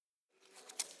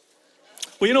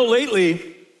Well,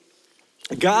 lately,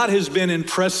 God has been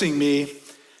impressing me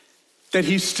that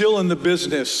he's still in the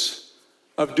business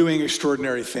of doing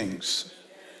extraordinary things.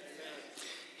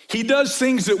 He does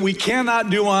things that we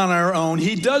cannot do on our own.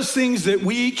 He does things that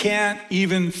we can't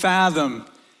even fathom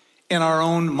in our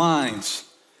own minds.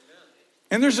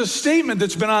 And there's a statement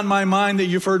that's been on my mind that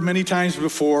you've heard many times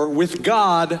before: with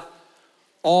God,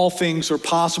 all things are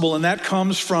possible. And that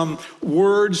comes from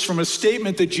words from a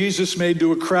statement that Jesus made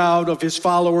to a crowd of his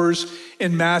followers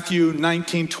in Matthew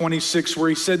 19:26, where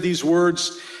he said these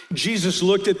words. Jesus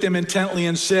looked at them intently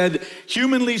and said,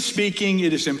 "Humanly speaking,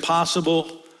 it is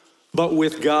impossible, but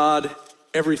with God,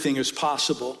 everything is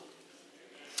possible."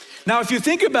 Now, if you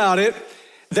think about it,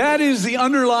 that is the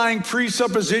underlying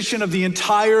presupposition of the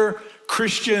entire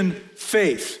Christian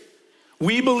faith.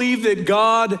 We believe that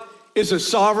God is a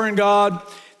sovereign God,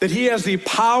 that he has the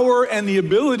power and the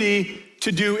ability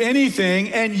to do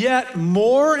anything, and yet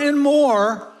more and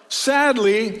more,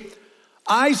 sadly,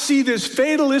 I see this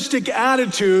fatalistic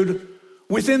attitude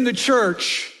within the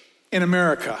church in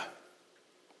America.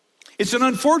 It's an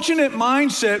unfortunate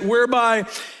mindset whereby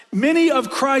many of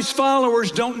Christ's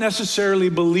followers don't necessarily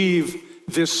believe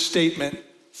this statement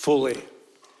fully.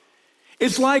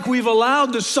 It's like we've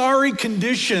allowed the sorry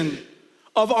condition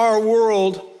of our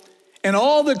world and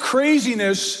all the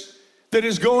craziness that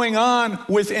is going on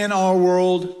within our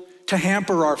world to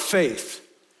hamper our faith.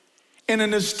 And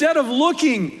instead of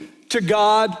looking to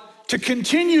God to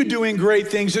continue doing great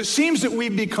things, it seems that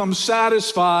we've become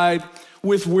satisfied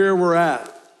with where we're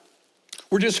at.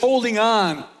 We're just holding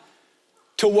on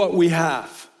to what we have.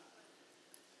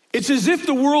 It's as if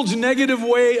the world's negative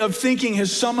way of thinking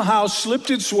has somehow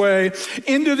slipped its way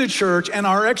into the church, and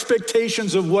our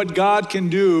expectations of what God can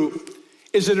do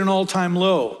is at an all-time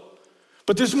low.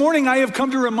 But this morning I have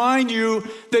come to remind you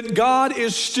that God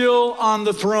is still on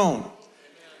the throne.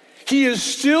 He is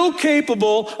still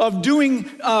capable of doing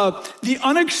the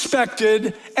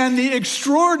unexpected and the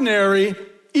extraordinary,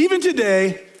 even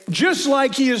today, just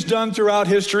like he has done throughout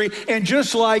history, and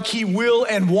just like he will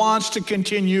and wants to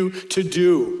continue to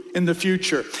do in the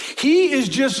future. He is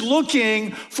just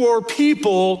looking for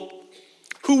people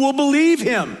who will believe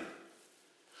him,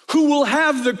 who will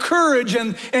have the courage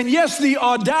and yes, the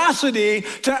audacity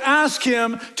to ask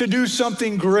him to do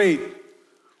something great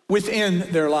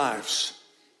within their lives.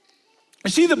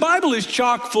 You see, the Bible is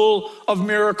chock full of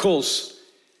miracles.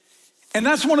 And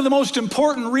that's one of the most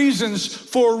important reasons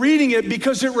for reading it,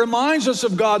 because it reminds us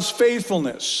of God's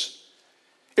faithfulness.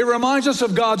 It reminds us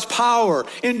of God's power.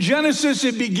 In Genesis,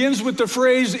 it begins with the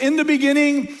phrase, "In the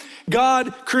beginning,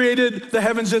 God created the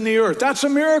heavens and the earth." That's a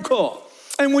miracle.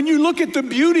 And when you look at the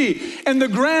beauty and the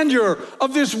grandeur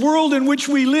of this world in which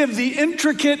we live, the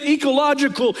intricate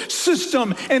ecological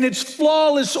system and its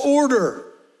flawless order,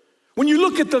 when you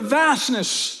look at the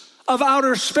vastness of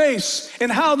outer space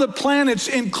and how the planets,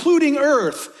 including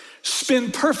Earth,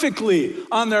 spin perfectly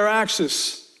on their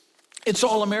axis, it's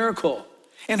all a miracle.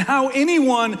 And how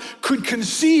anyone could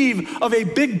conceive of a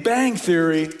Big Bang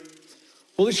theory,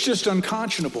 well, it's just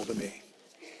unconscionable to me.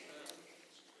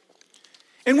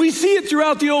 And we see it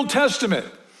throughout the Old Testament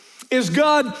as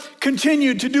God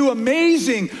continued to do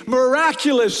amazing,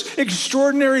 miraculous,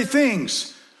 extraordinary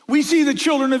things. We see the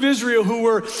children of Israel who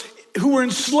were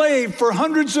enslaved for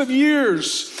hundreds of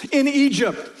years in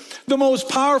Egypt, the most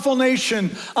powerful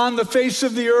nation on the face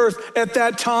of the earth at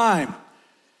that time.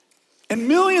 And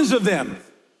millions of them,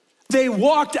 they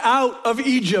walked out of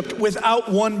Egypt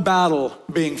without one battle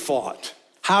being fought.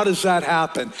 How does that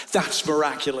happen? That's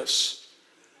miraculous.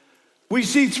 We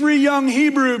see 3 young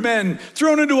Hebrew men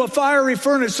thrown into a fiery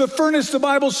furnace. The furnace, the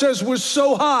Bible says, was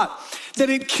so hot that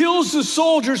it kills the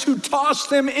soldiers who tossed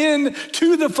them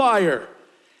into the fire.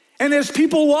 And as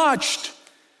people watched,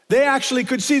 they actually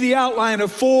could see the outline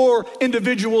of 4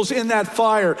 individuals in that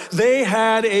fire. They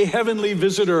had a heavenly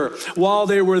visitor while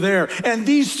they were there. And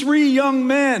these 3 young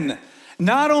men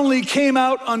not only came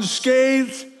out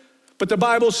unscathed, but the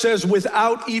Bible says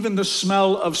without even the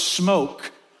smell of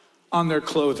smoke on their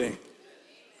clothing.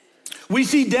 We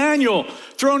see Daniel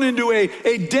thrown into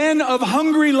a den of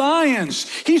hungry lions.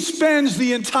 He spends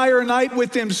the entire night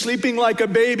with them, sleeping like a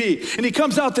baby, and he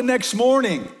comes out the next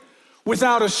morning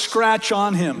without a scratch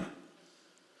on him.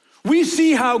 We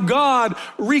see how God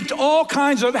wreaked all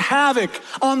kinds of havoc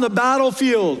on the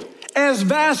battlefield as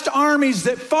vast armies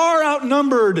that far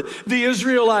outnumbered the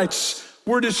Israelites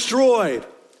were destroyed.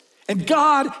 And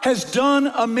God has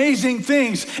done amazing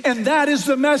things, and that is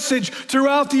the message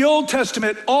throughout the Old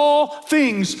Testament. All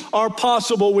things are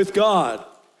possible with God.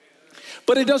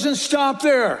 But it doesn't stop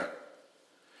there.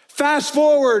 Fast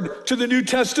forward to the New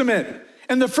Testament,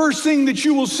 And the first thing that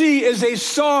you will see is a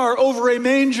star over a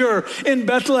manger in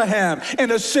Bethlehem, and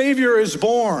a Savior is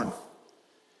born.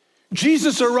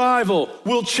 Jesus' arrival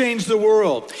will change the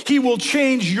world. He will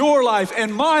change your life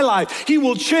and my life. He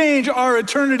will change our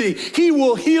eternity. He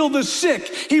will heal the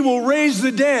sick. He will raise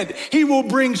the dead. He will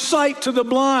bring sight to the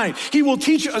blind. He will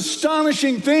teach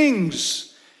astonishing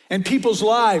things, and people's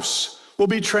lives will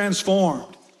be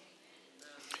transformed.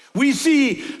 We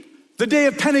see the day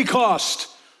of Pentecost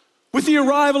with the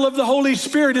arrival of the Holy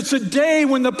Spirit. It's a day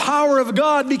when the power of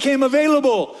God became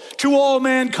available to all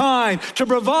mankind to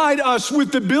provide us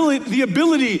with the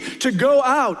ability to go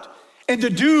out and to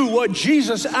do what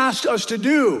Jesus asked us to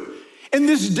do. And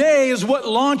this day is what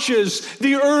launches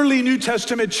the early New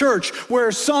Testament church, where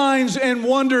signs and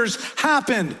wonders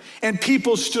happened and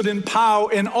people stood in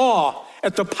awe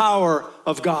at the power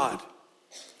of God.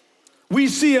 We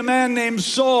see a man named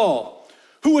Saul,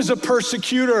 who was a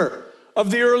persecutor of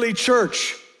the early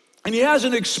church, and he has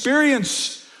an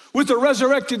experience with the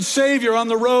resurrected Savior on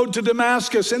the road to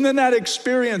Damascus. And in that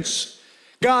experience,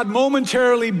 God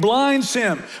momentarily blinds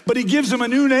him, but he gives him a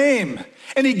new name,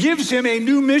 and he gives him a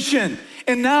new mission.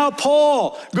 And now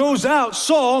Paul goes out,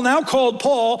 Saul, now called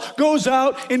Paul, goes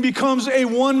out and becomes a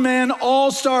one-man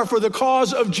all-star for the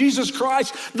cause of Jesus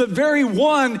Christ, the very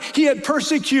one he had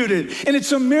persecuted. And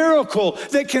it's a miracle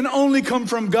that can only come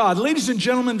from God. Ladies and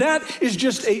gentlemen, that is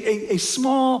just a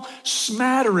small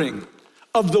smattering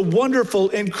of the wonderful,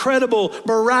 incredible,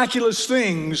 miraculous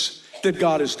things that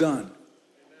God has done.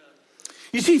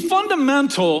 You see,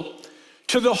 fundamental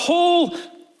to the whole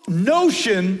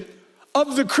notion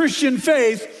of the Christian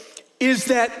faith is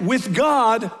that with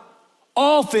God,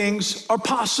 all things are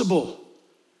possible.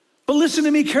 But listen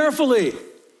to me carefully.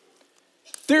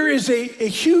 There is a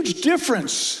huge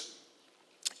difference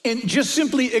in just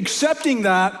simply accepting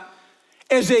that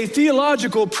as a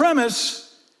theological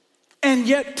premise and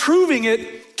yet proving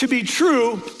it to be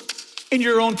true in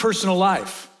your own personal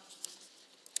life.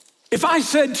 If I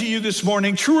said to you this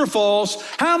morning, true or false,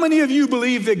 how many of you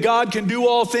believe that God can do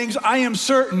all things? I am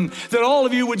certain that all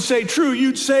of you would say true.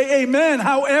 You'd say amen.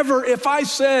 However, if I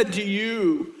said to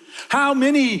you, how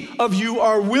many of you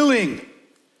are willing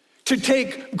to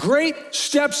take great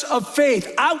steps of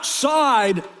faith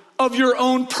outside of your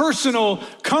own personal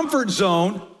comfort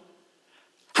zone?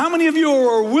 How many of you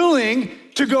are willing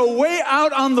to go way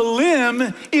out on the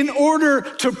limb in order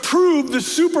to prove the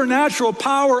supernatural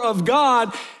power of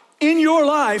God in your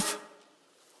life?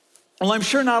 Well, I'm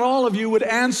sure not all of you would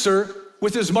answer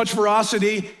with as much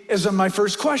veracity as on my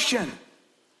first question.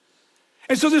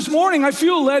 And so this morning, I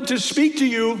feel led to speak to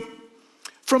you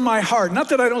from my heart. Not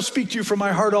that I don't speak to you from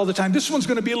my heart all the time. This one's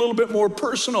going to be a little bit more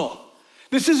personal.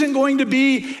 This isn't going to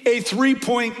be a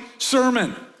 3-point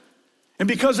sermon. And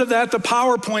because of that, the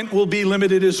PowerPoint will be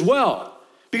limited as well.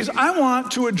 Because I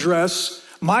want to address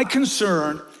my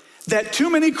concern that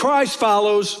too many Christ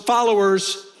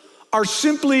followers are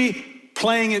simply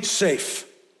playing it safe.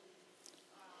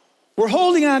 We're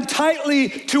holding on tightly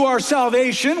to our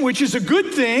salvation, which is a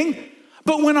good thing,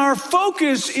 but when our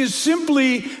focus is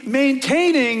simply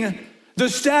maintaining the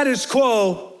status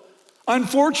quo,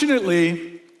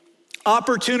 unfortunately,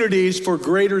 opportunities for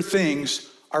greater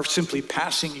things are simply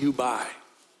passing you by,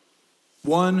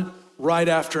 one right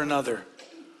after another.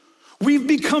 We've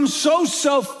become so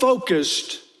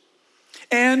self-focused,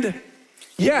 and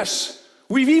yes,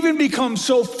 we've even become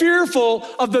so fearful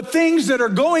of the things that are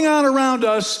going on around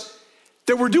us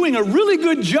that we're doing a really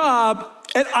good job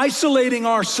at isolating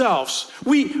ourselves.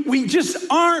 We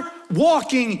just aren't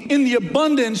walking in the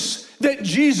abundance that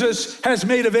Jesus has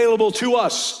made available to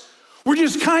us. We're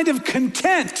just kind of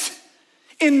content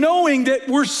in knowing that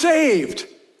we're saved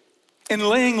and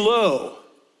laying low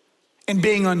and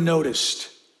being unnoticed.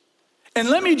 And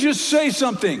let me just say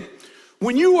something.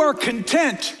 When you are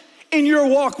content in your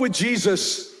walk with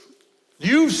Jesus,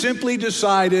 you've simply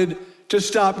decided to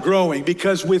stop growing,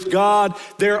 because with God,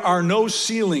 there are no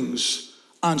ceilings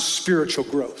on spiritual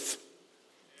growth.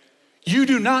 You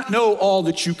do not know all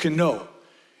that you can know.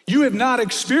 You have not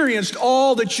experienced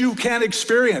all that you can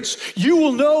experience. You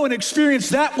will know and experience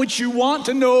that which you want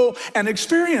to know and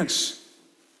experience.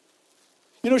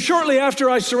 You know, shortly after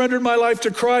I surrendered my life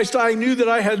to Christ, I knew that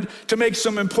I had to make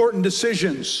some important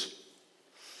decisions.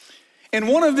 And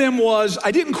one of them was,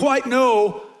 I didn't quite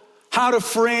know how to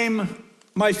frame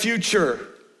my future.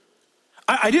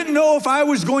 I didn't know if I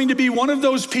was going to be one of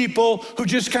those people who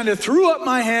just kind of threw up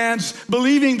my hands,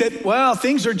 believing that, well,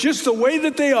 things are just the way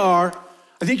that they are.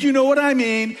 I think you know what I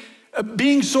mean.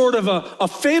 Being sort of a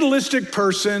fatalistic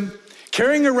person,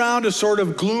 carrying around a sort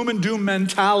of gloom and doom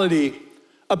mentality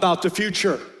about the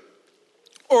future.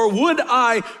 Or would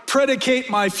I predicate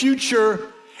my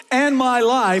future and my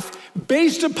life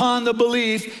based upon the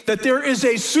belief that there is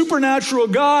a supernatural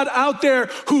God out there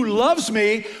who loves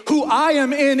me, who I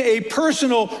am in a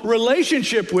personal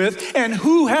relationship with, and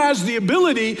who has the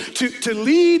ability to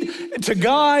lead, to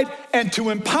guide, and to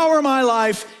empower my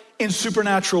life in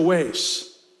supernatural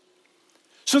ways?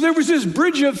 So there was this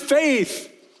bridge of faith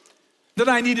that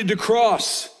I needed to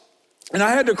cross. And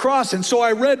I had to cross, and so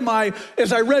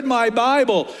as I read my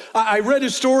Bible, I read a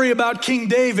story about King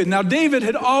David. Now, David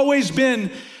had always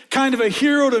been kind of a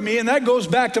hero to me, and that goes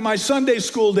back to my Sunday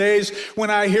school days when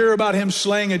I hear about him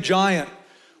slaying a giant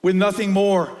with nothing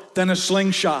more than a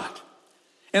slingshot.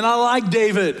 And I like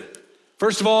David.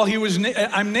 First of all,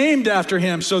 I'm named after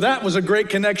him, so that was a great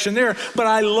connection there. But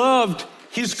I loved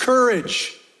his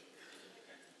courage.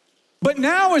 But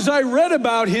now, as I read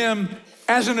about him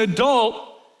as an adult,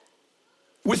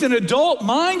 with an adult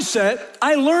mindset,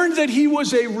 I learned that he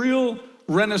was a real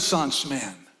Renaissance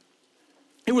man.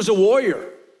 He was a warrior.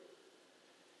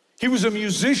 He was a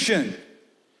musician.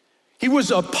 He was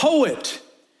a poet.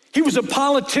 He was a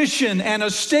politician and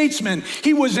a statesman.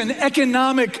 He was an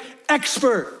economic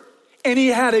expert, and he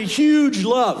had a huge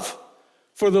love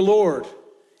for the Lord.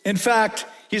 In fact,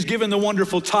 he's given the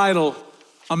wonderful title,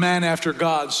 a man after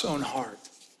God's own heart.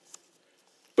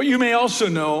 But you may also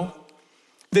know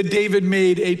that David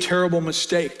made a terrible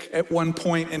mistake at one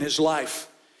point in his life.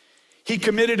 He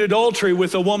committed adultery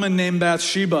with a woman named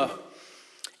Bathsheba,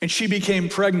 and she became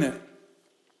pregnant.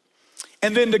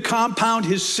 And then to compound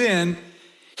his sin,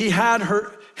 he had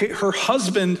her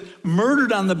husband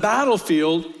murdered on the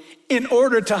battlefield in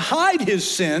order to hide his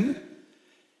sin.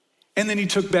 And then he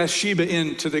took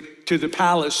Bathsheba to the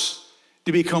palace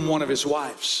to become one of his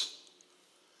wives.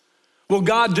 Well,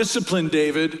 God disciplined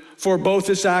David for both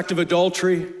this act of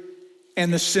adultery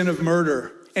and the sin of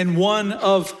murder. And one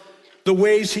of the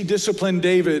ways he disciplined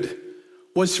David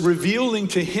was revealing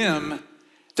to him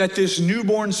that this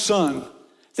newborn son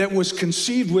that was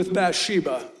conceived with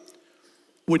Bathsheba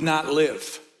would not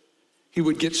live. He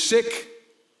would get sick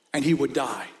and he would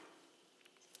die.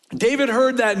 David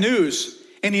heard that news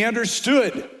and he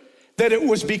understood that it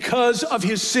was because of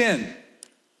his sin.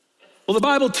 Well, the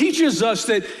Bible teaches us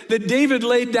that David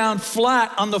laid down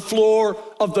flat on the floor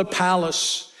of the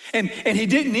palace. And he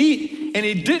didn't eat, and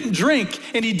he didn't drink,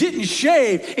 and he didn't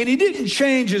shave, and he didn't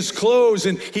change his clothes,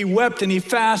 and he wept, and he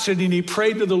fasted, and he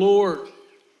prayed to the Lord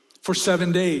for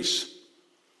 7 days.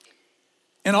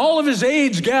 And all of his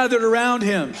aides gathered around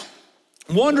him,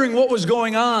 wondering what was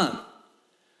going on.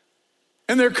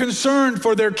 And they're concerned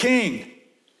for their king.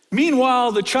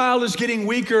 Meanwhile, the child is getting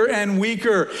weaker and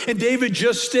weaker, and David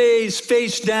just stays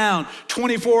face down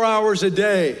 24 hours a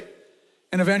day.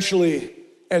 And eventually,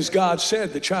 as God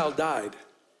said, the child died.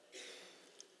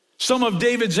 Some of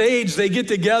David's aides, they get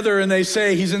together and they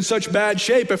say, he's in such bad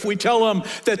shape. If we tell him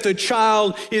that the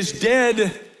child is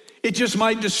dead, it just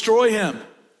might destroy him.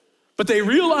 But they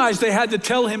realized they had to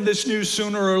tell him this news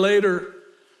sooner or later.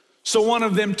 So one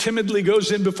of them timidly goes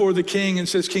in before the king and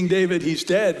says, King David, he's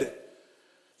dead.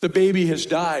 The baby has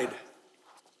died.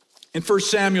 In 1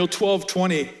 Samuel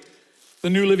 12:20, the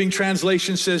New Living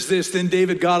Translation says this, then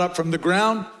David got up from the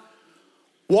ground,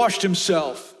 washed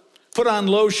himself, put on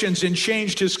lotions, and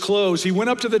changed his clothes. He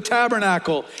went up to the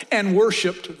tabernacle and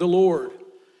worshiped the Lord.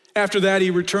 After that,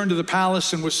 he returned to the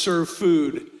palace and was served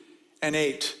food and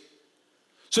ate.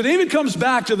 So David comes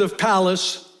back to the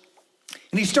palace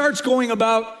and he starts going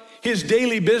about his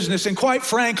daily business. And quite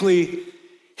frankly,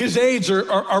 his aides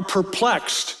are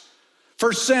perplexed.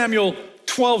 1 Samuel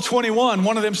 12:21,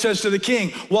 one of them says to the king,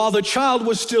 while the child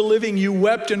was still living, you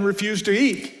wept and refused to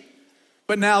eat.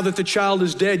 But now that the child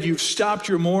is dead, you've stopped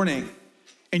your mourning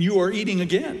and you are eating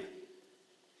again.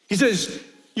 He says,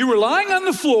 you were lying on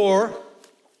the floor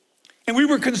and we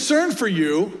were concerned for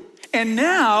you. And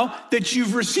now that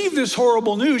you've received this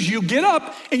horrible news, you get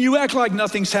up and you act like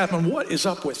nothing's happened. What is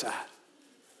up with that?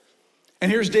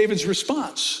 And here's David's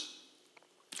response.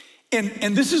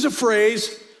 And this is a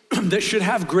phrase that should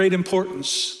have great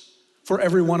importance for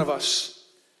every one of us.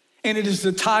 And it is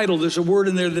the title, there's a word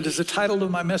in there that is the title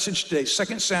of my message today,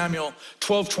 2 Samuel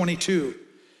 12:22.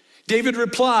 David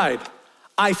replied,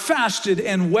 I fasted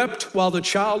and wept while the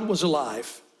child was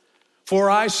alive, for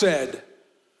I said,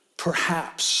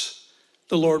 perhaps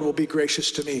the Lord will be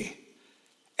gracious to me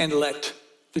and let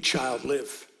the child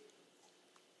live.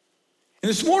 And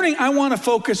this morning, I want to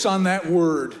focus on that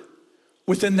word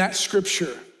within that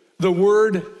scripture, the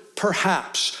word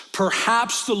perhaps.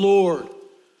 Perhaps the Lord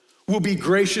will be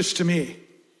gracious to me.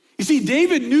 You see,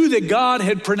 David knew that God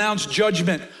had pronounced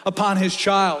judgment upon his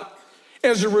child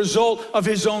as a result of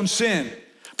his own sin.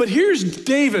 But here's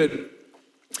David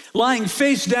lying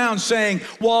face down saying,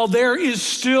 while there is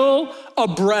still a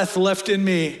breath left in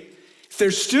me, if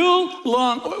there's still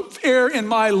air in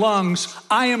my lungs,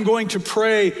 I am going to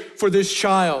pray for this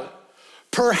child.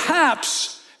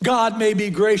 Perhaps God may be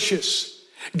gracious.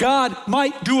 God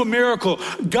might do a miracle.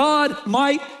 God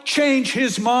might change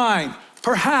his mind.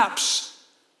 Perhaps.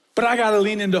 But I got to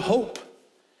lean into hope.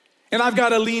 And I've got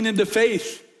to lean into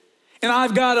faith. And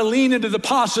I've got to lean into the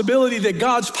possibility that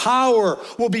God's power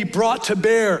will be brought to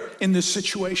bear in this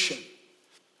situation.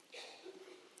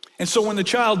 And so when the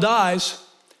child dies,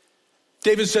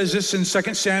 David says this in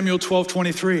 2 Samuel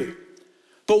 12:23.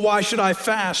 But why should I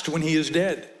fast when he is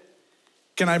dead?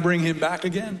 Can I bring him back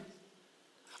again?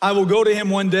 I will go to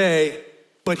him one day,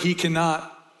 but he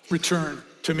cannot return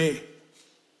to me.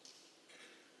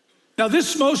 Now,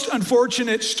 this most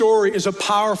unfortunate story is a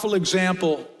powerful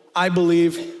example, I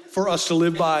believe, for us to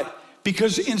live by.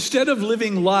 Because instead of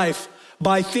living life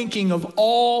by thinking of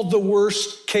all the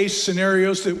worst case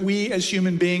scenarios that we as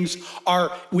human beings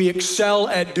we excel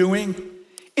at doing,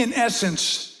 in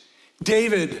essence,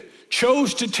 David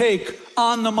chose to take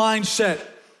on the mindset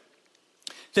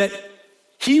that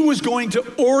he was going to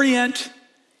orient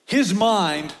his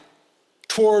mind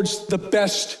towards the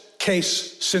best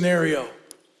case scenario.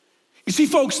 You see,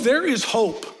 folks, there is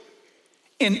hope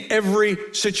in every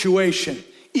situation,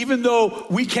 even though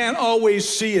we can't always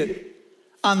see it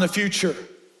on the future.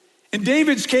 In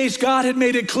David's case, God had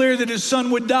made it clear that his son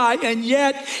would die, and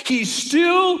yet he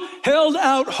still held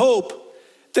out hope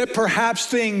that perhaps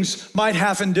things might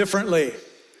happen differently.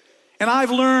 And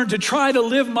I've learned to try to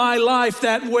live my life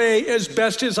that way as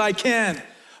best as I can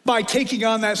by taking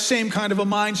on that same kind of a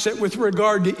mindset with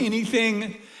regard to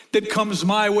anything that comes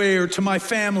my way or to my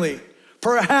family.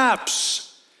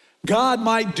 Perhaps God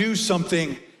might do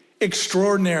something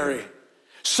extraordinary,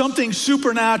 something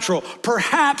supernatural,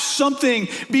 perhaps something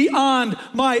beyond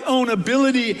my own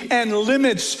ability and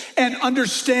limits and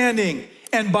understanding.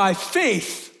 And by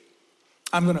faith,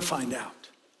 I'm going to find out.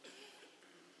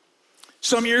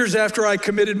 Some years after I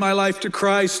committed my life to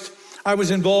Christ, I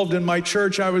was involved in my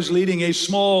church. I was leading a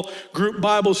small group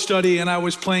Bible study, and I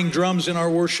was playing drums in our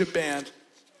worship band.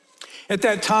 At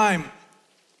that time,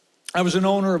 I was an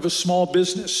owner of a small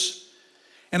business,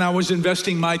 and I was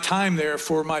investing my time there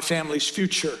for my family's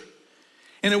future.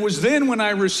 And it was then when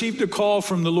I received a call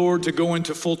from the Lord to go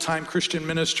into full-time Christian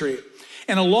ministry.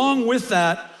 And along with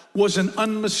that was an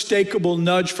unmistakable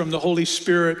nudge from the Holy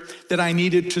Spirit that I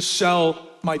needed to sell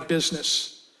my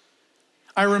business.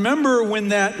 I remember when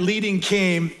that leading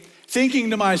came, thinking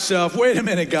to myself, wait a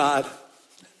minute, God,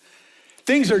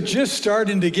 things are just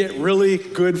starting to get really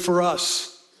good for us.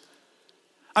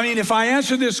 I mean, if I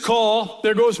answer this call,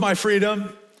 there goes my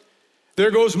freedom,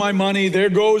 there goes my money, there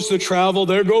goes the travel,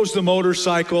 there goes the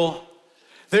motorcycle,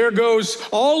 there goes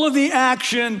all of the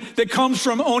action that comes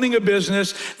from owning a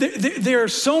business. There are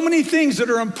so many things that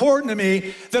are important to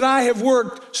me that I have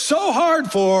worked so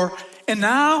hard for, and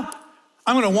now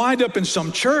I'm going to wind up in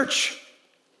some church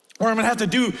where I'm going to have to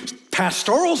do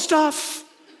pastoral stuff.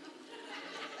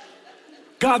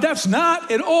 God, that's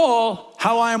not at all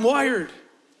how I am wired.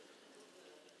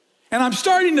 And I'm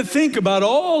starting to think about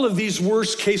all of these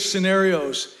worst case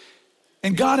scenarios.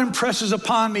 And God impresses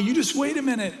upon me, you just wait a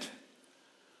minute.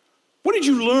 What did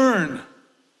you learn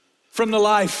from the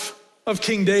life of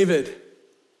King David?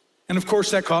 And of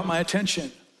course, that caught my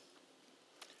attention.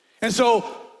 And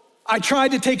so I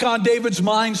tried to take on David's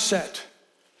mindset.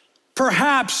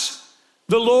 Perhaps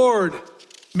the Lord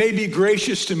may be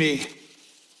gracious to me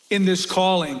in this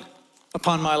calling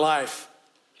upon my life.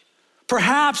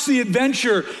 Perhaps the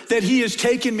adventure that he has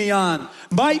taken me on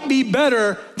might be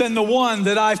better than the one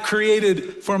that I've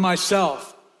created for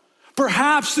myself.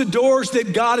 Perhaps the doors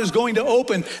that God is going to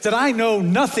open that I know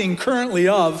nothing currently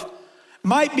of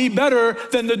might be better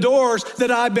than the doors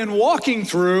that I've been walking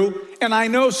through and I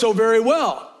know so very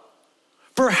well.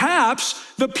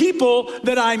 Perhaps the people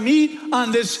that I meet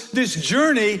on this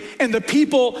journey and the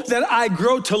people that I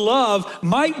grow to love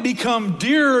might become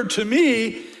dearer to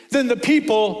me than the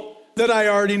people that I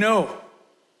already know.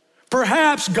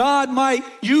 Perhaps God might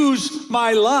use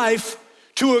my life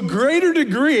to a greater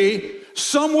degree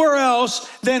somewhere else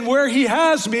than where he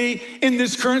has me in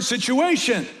this current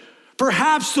situation.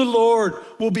 Perhaps the Lord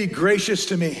will be gracious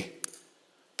to me,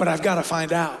 but I've got to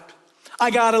find out. I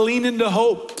got to lean into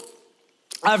hope.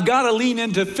 I've got to lean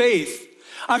into faith.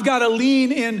 I've got to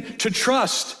lean into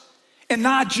trust and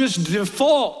not just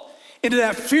default into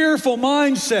that fearful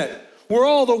mindset where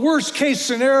all the worst case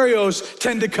scenarios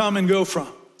tend to come and go from.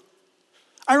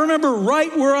 I remember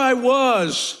right where I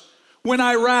was when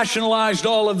I rationalized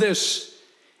all of this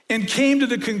and came to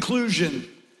the conclusion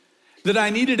that I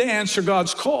needed to answer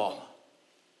God's call.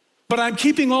 But I'm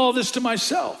keeping all this to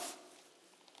myself.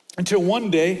 Until one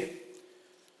day,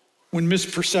 when Miss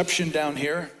Perception down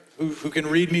here, who can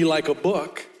read me like a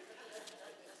book,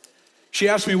 she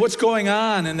asked me, what's going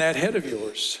on in that head of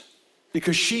yours?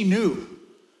 Because she knew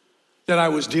that I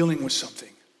was dealing with something.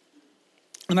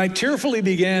 And I tearfully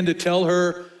began to tell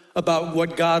her about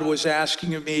what God was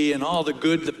asking of me and all the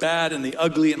good, the bad, and the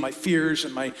ugly, and my fears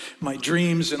and my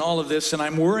dreams and all of this. And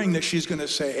I'm worrying that she's going to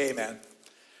say, hey, man,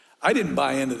 I didn't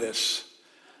buy into this.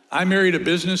 I married a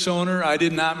business owner. I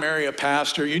did not marry a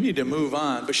pastor. You need to move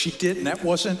on. But she didn't. That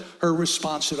wasn't her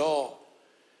response at all.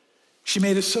 She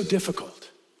made it so difficult.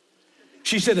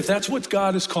 She said, if that's what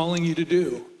God is calling you to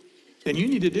do, then you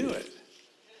need to do it.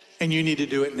 And you need to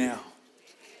do it now.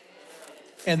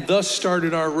 And thus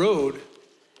started our road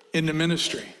into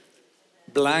ministry.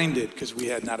 Blinded because we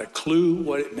had not a clue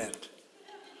what it meant.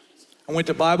 I went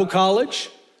to Bible college.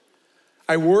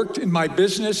 I worked in my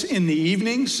business in the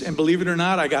evenings, and believe it or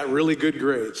not, I got really good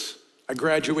grades. I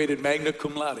graduated magna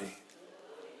cum laude.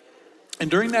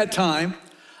 And during that time,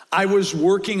 I was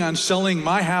working on selling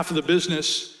my half of the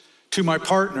business to my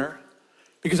partner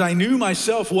because I knew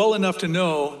myself well enough to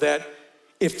know that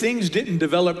if things didn't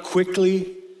develop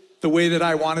quickly the way that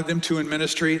I wanted them to in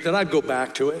ministry, that I'd go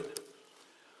back to it.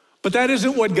 But that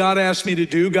isn't what God asked me to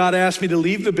do. God asked me to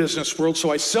leave the business world,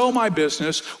 so I sell my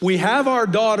business. We have our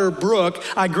daughter, Brooke.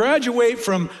 I graduate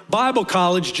from Bible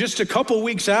college just a couple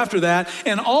weeks after that,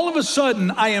 and all of a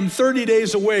sudden, I am 30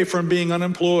 days away from being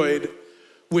unemployed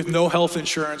with no health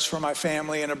insurance for my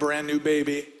family and a brand new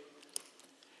baby.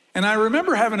 And I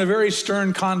remember having a very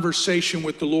stern conversation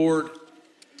with the Lord.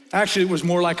 Actually, it was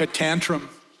more like a tantrum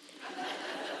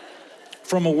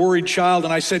from a worried child.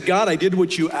 And I said, God, I did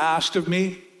what you asked of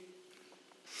me.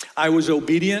 I was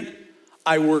obedient.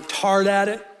 I worked hard at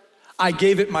it. I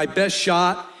gave it my best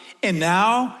shot. And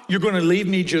now you're going to leave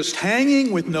me just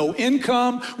hanging with no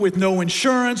income, with no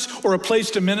insurance or a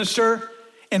place to minister.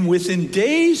 And within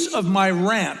days of my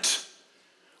rant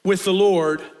with the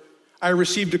Lord, I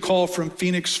received a call from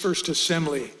Phoenix First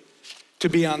Assembly to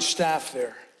be on staff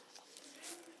there.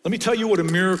 Let me tell you what a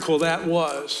miracle that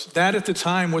was. That at the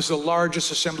time was the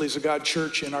largest Assemblies of God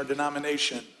church in our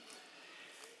denomination.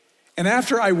 And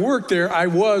after I worked there,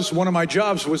 one of my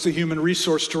jobs was the human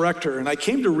resource director. And I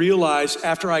came to realize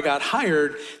after I got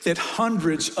hired that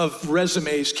hundreds of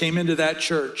resumes came into that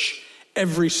church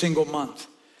every single month.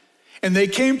 And they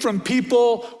came from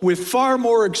people with far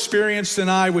more experience than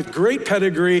I, with great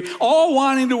pedigree, all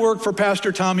wanting to work for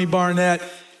Pastor Tommy Barnett.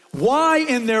 Why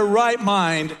in their right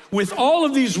mind, with all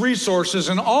of these resources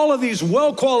and all of these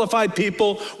well-qualified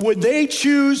people, would they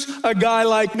choose a guy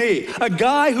like me? A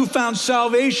guy who found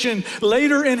salvation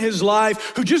later in his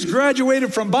life, who just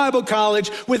graduated from Bible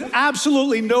college with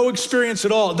absolutely no experience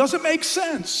at all. It doesn't make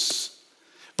sense.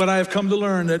 But I have come to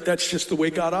learn that that's just the way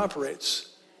God operates.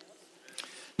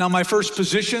 Now, my first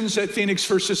positions at Phoenix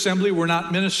First Assembly were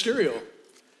not ministerial.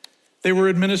 They were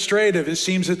administrative. It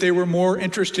seems that they were more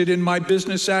interested in my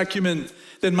business acumen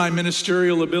than my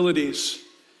ministerial abilities.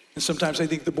 And sometimes I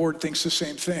think the board thinks the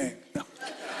same thing. No.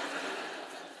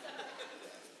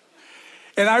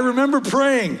 And I remember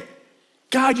praying,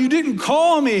 God, you didn't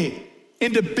call me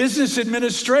into business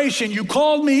administration. You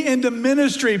called me into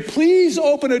ministry. Please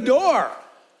open a door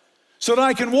so that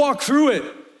I can walk through it.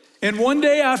 And one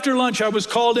day after lunch, I was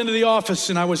called into the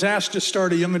office and I was asked to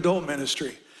start a young adult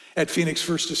ministry at Phoenix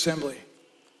First Assembly.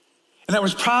 And that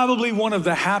was probably one of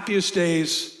the happiest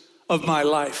days of my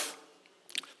life.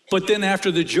 But then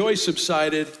after the joy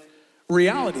subsided,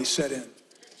 reality set in.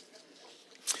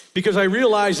 Because I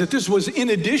realized that this was in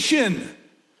addition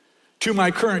to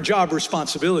my current job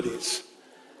responsibilities.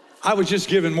 I was just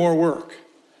given more work.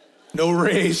 No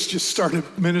raise, just started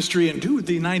ministry and do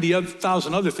the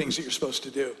 90,000 other things that you're supposed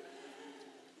to do.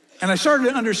 And I started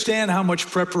to understand how much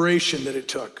preparation that it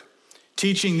took.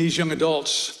 Teaching these young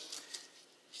adults.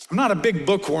 I'm not a big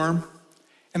bookworm,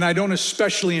 and I don't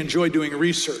especially enjoy doing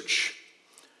research.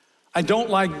 I don't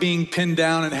like being pinned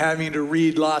down and having to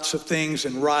read lots of things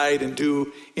and write and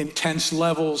do intense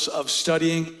levels of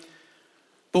studying.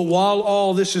 But while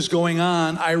all this is going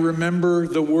on, I remember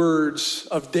the words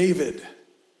of David,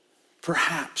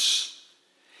 perhaps.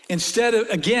 Instead of,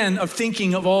 again, of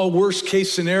thinking of all worst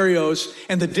case scenarios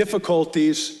and the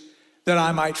difficulties that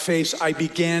I might face, I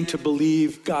began to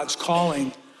believe God's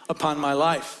calling upon my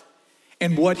life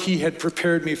and what he had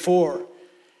prepared me for.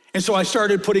 And so I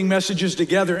started putting messages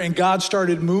together, and God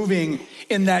started moving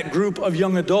in that group of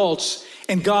young adults,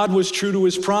 and God was true to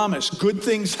his promise. Good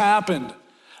things happened.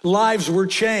 Lives were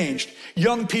changed.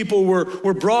 Young people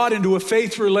were brought into a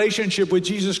faith relationship with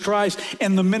Jesus Christ,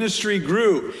 and the ministry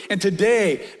grew. And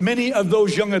today, many of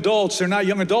those young adults, they're not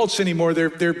young adults anymore,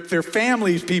 they're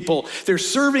families people. They're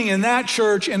serving in that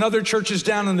church and other churches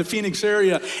down in the Phoenix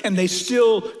area, and they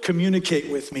still communicate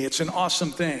with me. It's an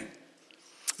awesome thing.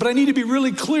 But I need to be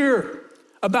really clear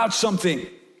about something.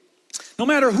 No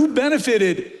matter who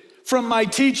benefited from my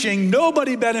teaching,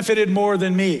 nobody benefited more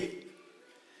than me.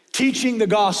 Teaching the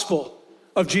gospel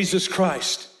of Jesus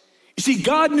Christ. You see,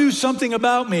 God knew something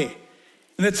about me,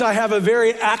 and that's I have a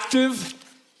very active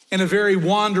and a very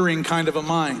wandering kind of a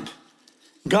mind.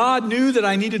 God knew that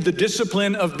I needed the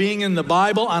discipline of being in the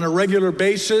Bible on a regular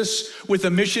basis with a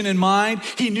mission in mind.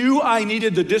 He knew I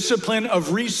needed the discipline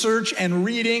of research and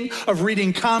reading, of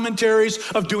reading commentaries,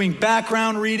 of doing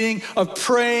background reading, of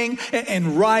praying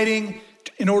and writing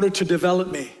in order to develop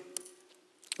me.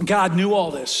 God knew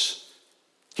all this.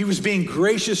 He was being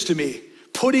gracious to me,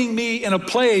 putting me in a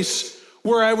place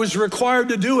where I was required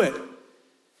to do it.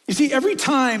 You see, every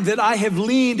time that I have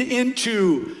leaned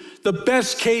into the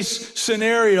best case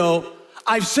scenario,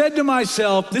 I've said to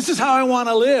myself, this is how I want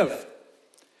to live.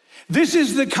 This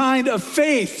is the kind of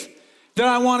faith that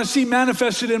I want to see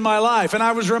manifested in my life. And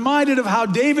I was reminded of how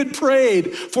David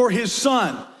prayed for his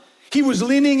son. He was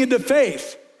leaning into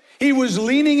faith. He was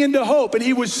leaning into hope, and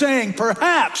he was saying,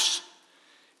 perhaps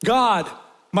God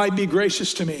might be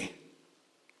gracious to me.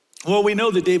 Well, we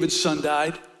know that David's son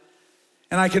died,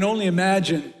 and I can only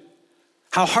imagine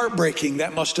how heartbreaking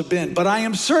that must have been. But I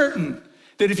am certain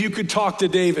that if you could talk to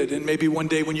David, and maybe one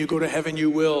day when you go to heaven you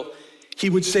will, he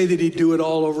would say that he'd do it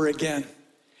all over again.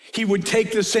 He would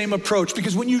take the same approach,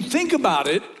 because when you think about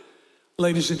it,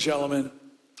 ladies and gentlemen,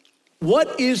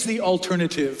 what is the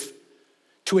alternative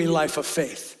to a life of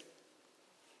faith?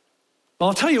 Well,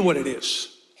 I'll tell you what it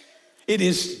is. It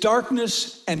is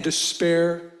darkness and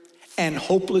despair and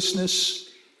hopelessness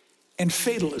and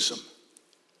fatalism.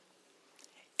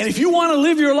 And if you want to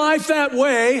live your life that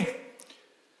way,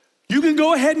 you can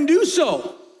go ahead and do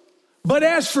so. But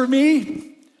as for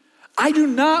me, I do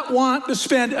not want to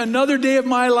spend another day of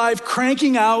my life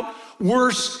cranking out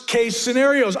worst case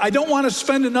scenarios. I don't want to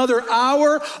spend another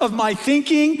hour of my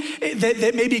thinking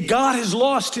that maybe God has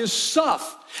lost his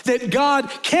stuff. That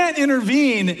God can't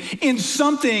intervene in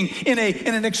something in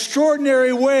an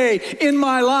extraordinary way in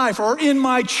my life or in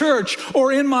my church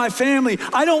or in my family.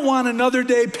 I don't want another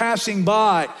day passing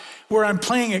by where I'm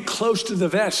playing it close to the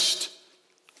vest,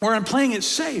 where I'm playing it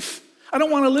safe. I don't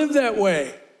want to live that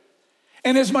way.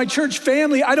 And as my church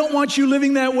family, I don't want you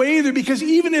living that way either, because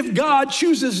even if God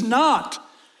chooses not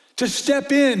to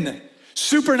step in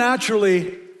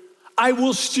supernaturally, I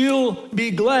will still be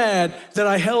glad that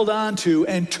I held on to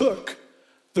and took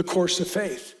the course of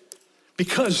faith,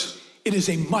 because it is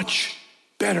a much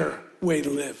better way to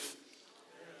live.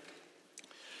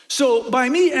 So by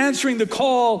me answering the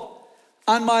call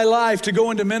on my life to go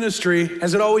into ministry,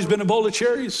 has it always been a bowl of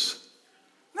cherries?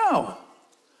 No.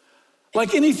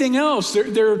 Like anything else,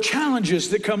 there are challenges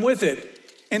that come with it.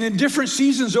 And in different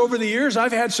seasons over the years,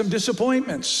 I've had some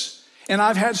disappointments and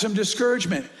I've had some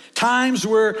discouragement. Times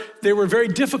where they were very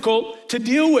difficult to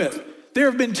deal with. There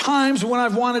have been times when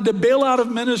I've wanted to bail out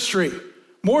of ministry,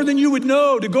 more than you would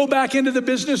know, to go back into the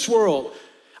business world.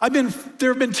 There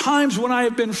have been times when I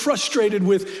have been frustrated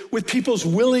with people's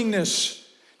willingness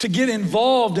to get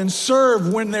involved and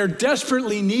serve when they're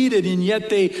desperately needed, and yet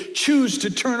they choose to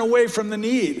turn away from the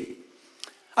need.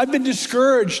 I've been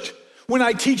discouraged when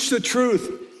I teach the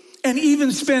truth and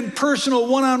even spend personal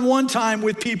one-on-one time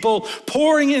with people,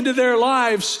 pouring into their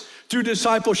lives through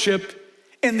discipleship,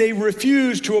 and they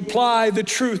refuse to apply the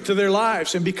truth to their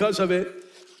lives. And because of it,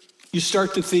 you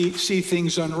start to see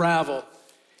things unravel,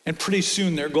 and pretty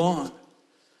soon they're gone.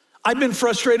 I've been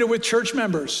frustrated with church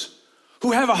members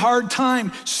who have a hard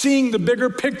time seeing the bigger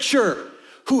picture,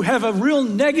 who have a real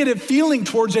negative feeling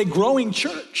towards a growing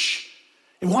church.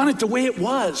 They want it the way it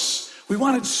was. We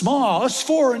want it small, us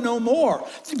four and no more.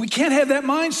 We can't have that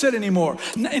mindset anymore.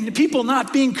 And people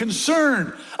not being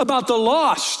concerned about the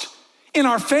lost in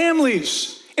our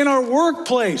families, in our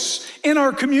workplace, in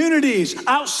our communities,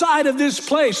 outside of this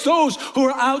place, those who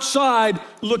are outside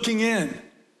looking in.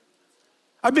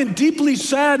 I've been deeply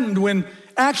saddened when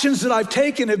actions that I've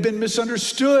taken have been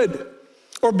misunderstood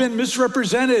or been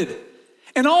misrepresented.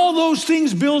 And all those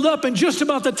things build up, and just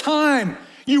about the time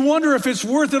you wonder if it's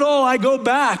worth it all, I go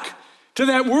back to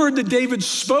that word that David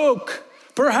spoke.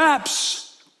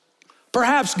 Perhaps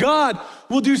God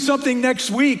will do something next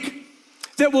week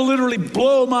that will literally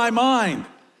blow my mind.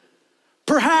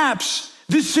 Perhaps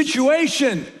this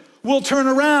situation will turn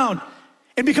around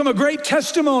and become a great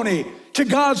testimony to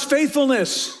God's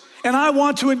faithfulness And I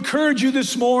want to encourage you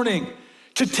this morning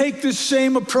to take this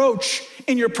same approach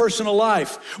in your personal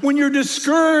life. When you're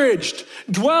discouraged,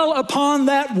 dwell upon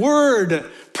that word,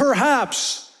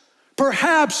 perhaps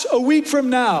a week from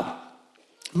now,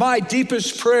 my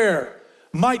deepest prayer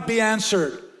might be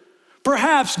answered.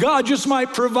 Perhaps God just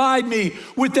might provide me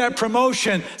with that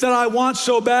promotion that I want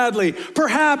so badly.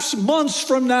 Perhaps months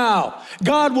from now,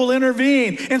 God will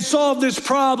intervene and solve this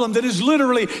problem that is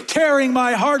literally tearing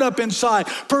my heart up inside.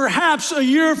 Perhaps a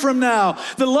year from now,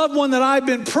 the loved one that I've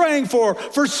been praying for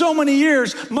so many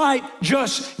years might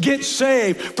just get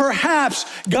saved. Perhaps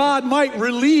God might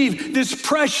relieve this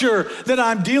pressure that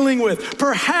I'm dealing with.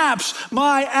 Perhaps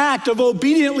my act of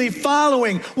obediently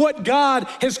following what God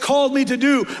has called me to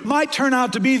do might turn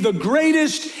out to be the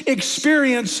greatest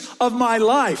experience of my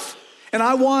life. And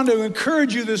I want to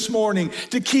encourage you this morning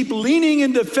to keep leaning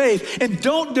into faith and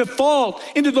don't default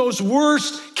into those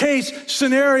worst case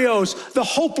scenarios, the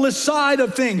hopeless side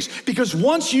of things. Because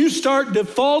once you start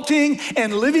defaulting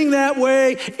and living that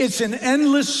way, it's an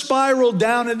endless spiral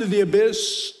down into the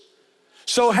abyss.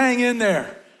 So hang in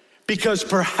there, because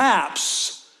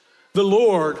perhaps the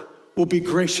Lord will be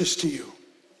gracious to you.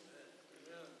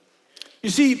 You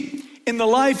see, in the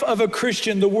life of a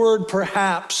Christian, the word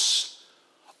perhaps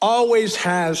always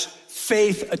has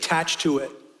faith attached to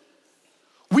it.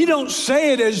 We don't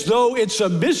say it as though it's a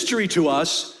mystery to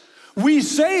us. We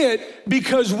say it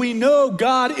because we know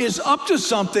God is up to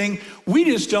something. We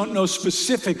just don't know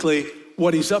specifically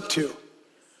what he's up to.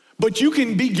 But you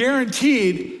can be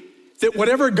guaranteed that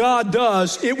whatever God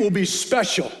does, it will be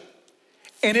special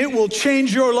and it will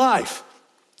change your life.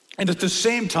 And at the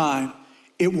same time,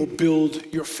 it will build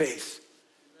your faith.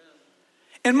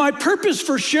 And my purpose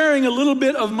for sharing a little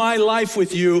bit of my life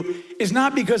with you is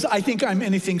not because I think I'm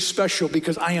anything special,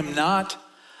 because I am not.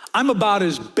 I'm about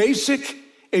as basic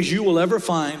as you will ever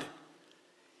find.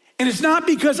 And it's not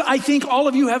because I think all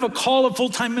of you have a call of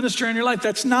full-time ministry in your life.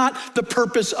 That's not the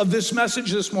purpose of this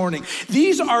message this morning.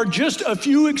 These are just a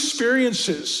few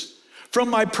experiences from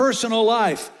my personal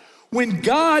life when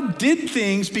God did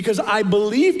things because I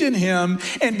believed in him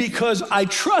and because I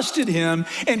trusted him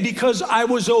and because I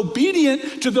was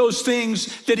obedient to those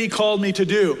things that he called me to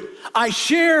do. I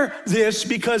share this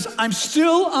because I'm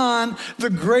still on the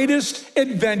greatest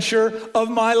adventure of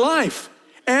my life,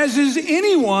 as is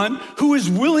anyone who is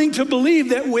willing to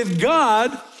believe that with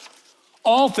God,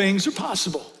 all things are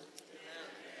possible.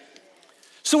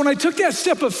 So when I took that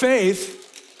step of faith,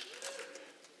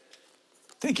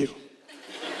 thank you.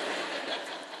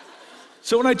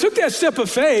 So when I took that step of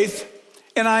faith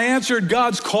and I answered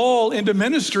God's call into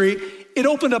ministry, it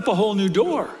opened up a whole new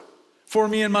door for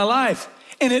me in my life.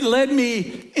 And it led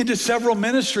me into several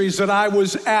ministries that I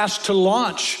was asked to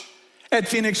launch at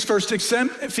Phoenix First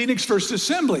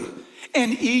Assembly.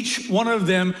 And each one of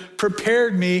them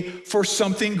prepared me for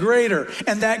something greater.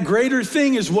 And that greater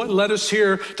thing is what led us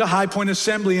here to High Point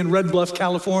Assembly in Red Bluff,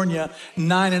 California,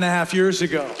 9.5 years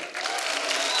ago.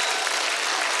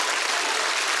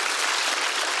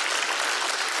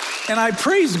 And I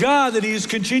praise God that he's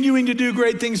continuing to do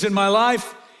great things in my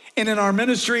life and in our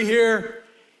ministry here.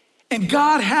 And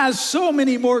God has so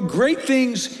many more great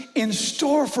things in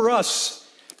store for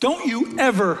us. Don't you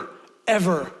ever,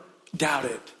 ever doubt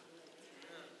it.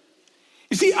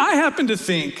 You see, I happen to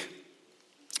think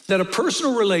that a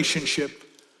personal relationship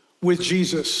with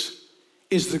Jesus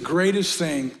is the greatest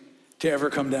thing to ever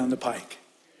come down the pike.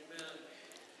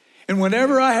 And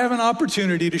whenever I have an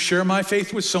opportunity to share my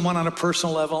faith with someone on a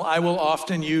personal level, I will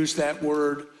often use that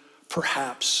word,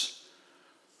 perhaps.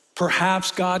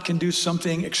 Perhaps God can do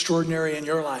something extraordinary in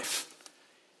your life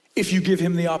if you give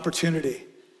him the opportunity.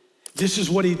 This is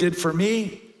what he did for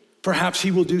me. Perhaps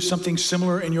he will do something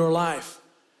similar in your life.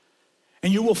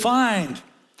 And you will find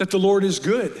that the Lord is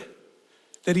good,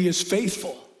 that he is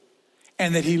faithful,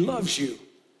 and that he loves you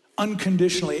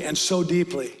unconditionally and so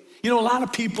deeply. You know, a lot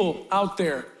of people out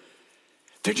there,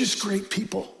 they're just great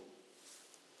people,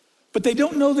 but they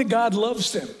don't know that God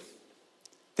loves them.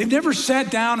 They've never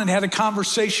sat down and had a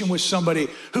conversation with somebody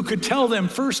who could tell them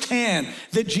firsthand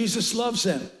that Jesus loves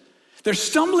them. They're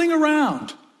stumbling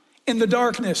around in the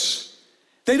darkness.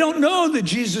 They don't know that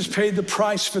Jesus paid the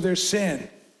price for their sin.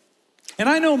 And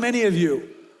I know many of you,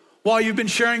 while you've been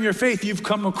sharing your faith, you've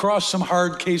come across some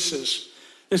hard cases.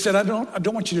 They said, I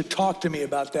don't want you to talk to me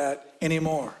about that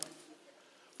anymore.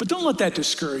 But don't let that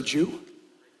discourage you.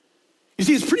 You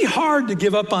see, it's pretty hard to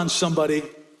give up on somebody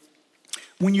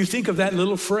when you think of that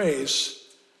little phrase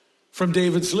from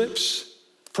David's lips.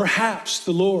 Perhaps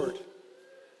the Lord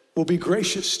will be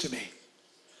gracious to me.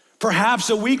 Perhaps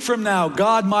a week from now,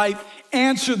 God might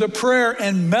answer the prayer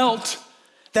and melt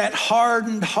that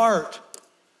hardened heart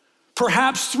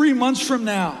Perhaps 3 months from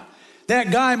now,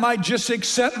 that guy might just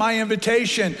accept my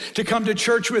invitation to come to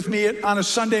church with me on a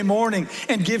Sunday morning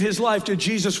and give his life to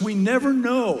Jesus. We never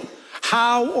know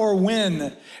how or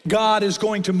when God is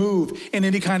going to move in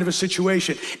any kind of a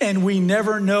situation. And we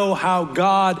never know how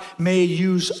God may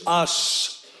use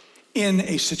us in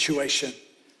a situation.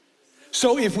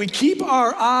 So if we keep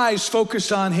our eyes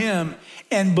focused on him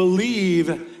and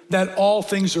believe that all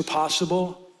things are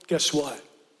possible, guess what?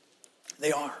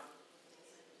 They are.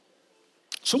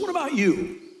 So what about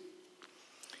you?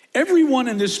 Everyone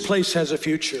in this place has a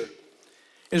future.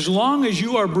 As long as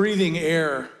you are breathing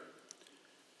air,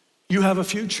 you have a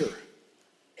future.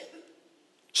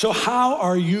 So how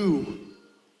are you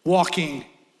walking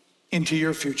into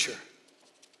your future?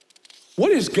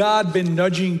 What has God been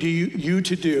nudging you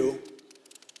to do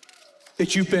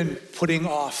that you've been putting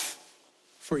off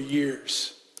for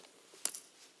years?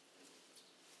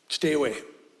 Stay away.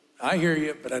 I hear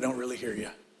you, but I don't really hear you.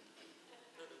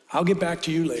 I'll get back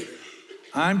to you later.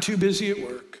 I'm too busy at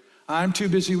work. I'm too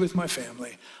busy with my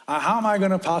family. How am I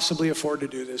going to possibly afford to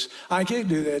do this? I can't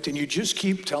do that. And you just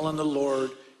keep telling the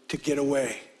Lord to get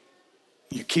away.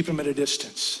 You keep him at a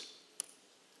distance.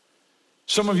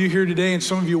 Some of you here today and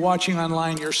some of you watching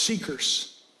online, you're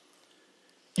seekers.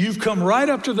 You've come right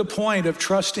up to the point of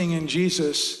trusting in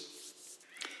Jesus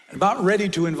and about ready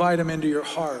to invite him into your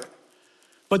heart.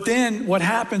 But then what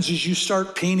happens is you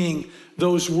start painting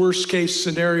those worst case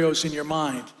scenarios in your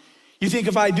mind. You think,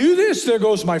 if I do this, there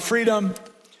goes my freedom.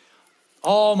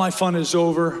 All my fun is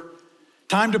over.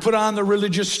 Time to put on the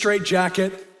religious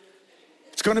straitjacket.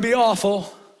 It's going to be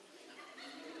awful.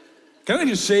 Can I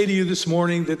just say to you this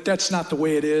morning that that's not the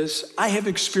way it is? I have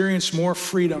experienced more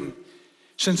freedom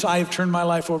since I have turned my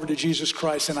life over to Jesus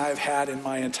Christ than I have had in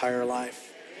my entire life.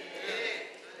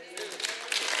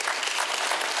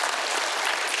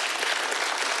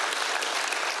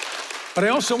 But I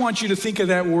also want you to think of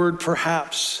that word,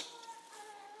 perhaps.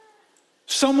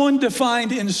 Someone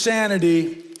defined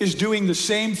insanity is doing the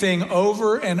same thing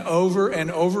over and over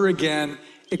and over again,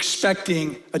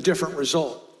 expecting a different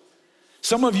result.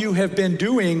 Some of you have been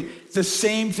doing the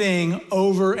same thing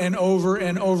over and over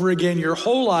and over again your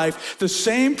whole life, the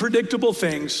same predictable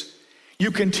things.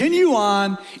 You continue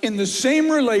on in the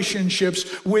same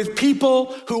relationships with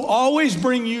people who always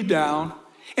bring you down,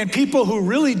 and people who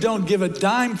really don't give a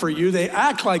dime for you. They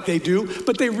act like they do,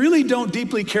 but they really don't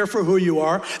deeply care for who you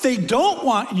are. They don't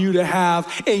want you to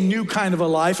have a new kind of a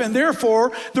life, and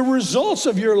therefore the results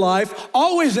of your life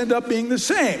always end up being the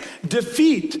same.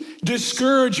 Defeat,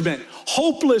 discouragement,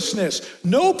 hopelessness,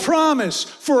 no promise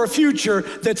for a future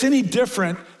that's any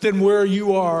different than where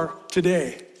you are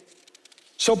today.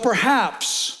 So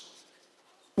perhaps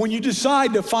when you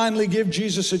decide to finally give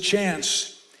Jesus a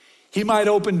chance, he might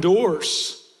open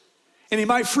doors. And he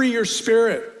might free your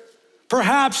spirit.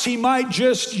 Perhaps he might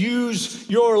just use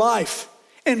your life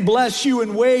and bless you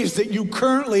in ways that you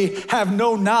currently have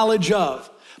no knowledge of.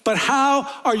 But how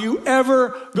are you ever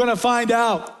going to find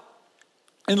out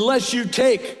unless you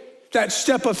take that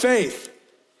step of faith?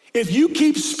 If you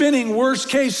keep spinning worst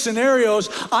case scenarios,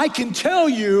 I can tell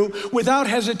you without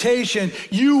hesitation,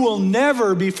 you will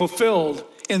never be fulfilled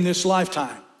in this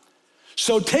lifetime.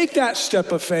 So take that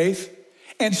step of faith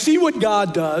and see what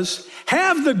God does.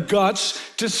 Have the guts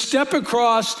to step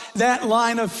across that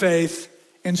line of faith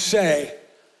and say,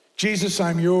 Jesus,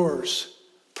 I'm yours.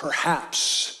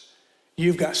 Perhaps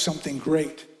you've got something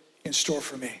great in store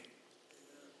for me.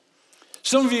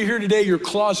 Some of you here today, you're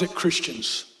closet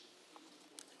Christians.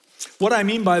 What I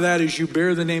mean by that is you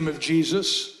bear the name of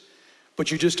Jesus,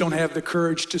 but you just don't have the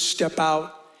courage to step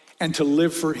out and to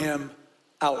live for him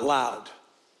out loud.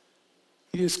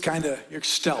 You're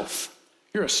stealth.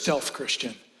 You're a stealth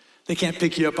Christian. They can't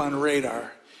pick you up on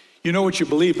radar. You know what you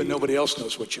believe, but nobody else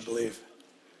knows what you believe.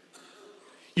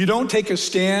 You don't take a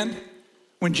stand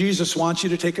when Jesus wants you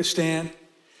to take a stand.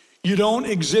 You don't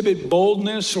exhibit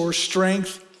boldness or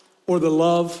strength or the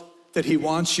love that he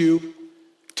wants you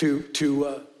to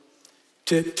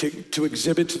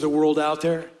exhibit to the world out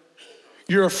there.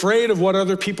 You're afraid of what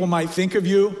other people might think of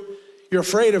you. You're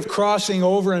afraid of crossing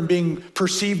over and being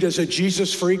perceived as a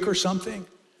Jesus freak or something.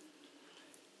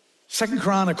 2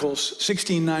 Chronicles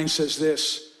 16:9 says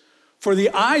this, "For the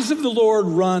eyes of the Lord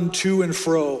run to and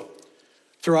fro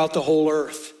throughout the whole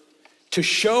earth, to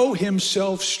show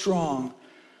himself strong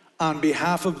on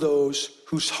behalf of those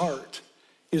whose heart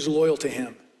is loyal to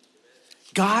him."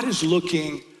 God is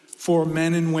looking for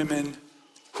men and women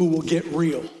who will get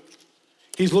real.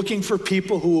 He's looking for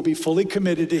people who will be fully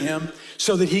committed to him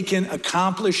so that he can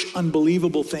accomplish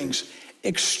unbelievable things,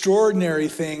 extraordinary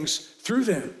things through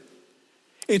them.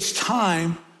 It's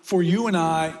time for you and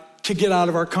I to get out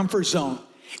of our comfort zone.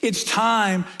 It's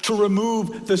time to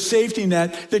remove the safety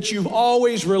net that you've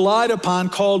always relied upon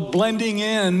called blending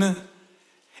in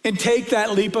and take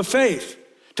that leap of faith,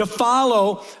 to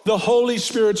follow the Holy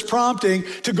Spirit's prompting,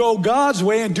 to go God's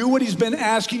way and do what he's been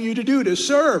asking you to do, to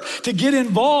serve, to get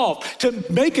involved, to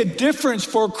make a difference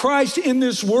for Christ in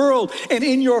this world and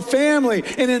in your family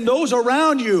and in those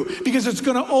around you, because it's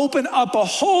going to open up a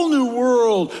whole new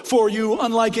world for you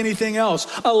unlike anything else,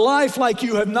 a life like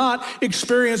you have not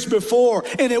experienced before,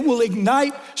 and it will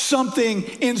ignite something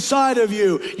inside of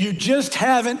you. You just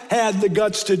haven't had the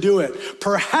guts to do it.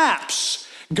 Perhaps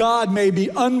God may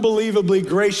be unbelievably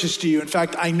gracious to you. In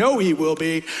fact, I know he will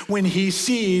be when he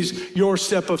sees your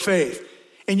step of faith.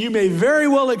 And you may very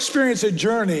well experience a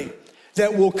journey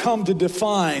that will come to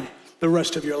define the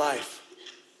rest of your life.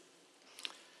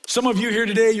 Some of you here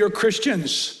today, you're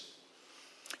Christians.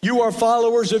 You are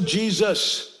followers of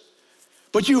Jesus,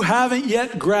 but you haven't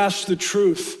yet grasped the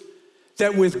truth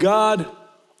that with God,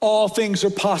 all things are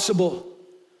possible.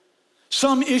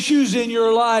 Some issues in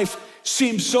your life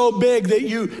seem so big that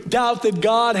you doubt that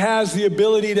God has the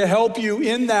ability to help you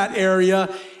in that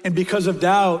area. And because of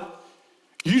doubt,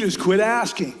 you just quit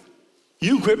asking.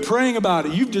 You quit praying about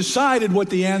it. You've decided what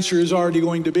the answer is already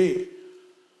going to be.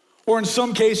 Or in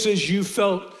some cases, you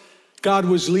felt God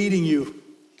was leading you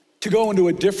to go into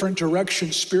a different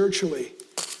direction spiritually,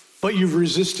 but you've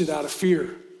resisted out of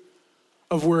fear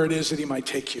of where it is that he might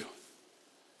take you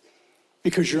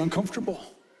because you're uncomfortable.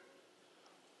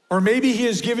 Or maybe he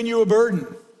has given you a burden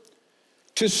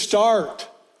to start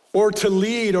or to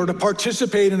lead or to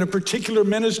participate in a particular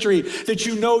ministry that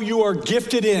you know you are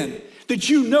gifted in, that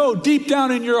you know deep down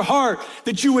in your heart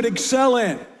that you would excel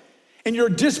in. And your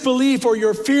disbelief or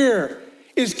your fear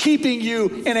is keeping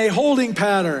you in a holding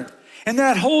pattern. And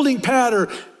that holding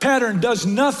pattern does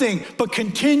nothing but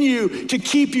continue to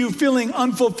keep you feeling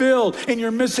unfulfilled and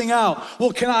you're missing out.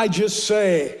 Well, can I just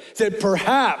say that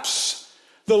perhaps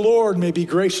the Lord may be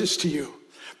gracious to you.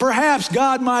 Perhaps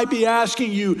God might be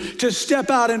asking you to step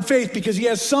out in faith because he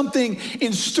has something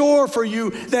in store for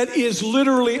you that is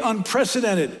literally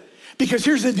unprecedented. Because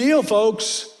here's the deal,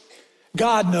 folks.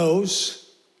 God knows.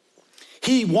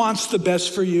 He wants the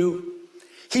best for you.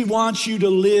 He wants you to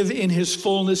live in his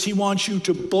fullness. He wants you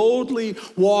to boldly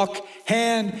walk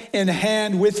hand in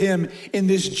hand with him in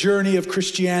this journey of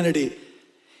Christianity.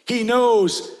 He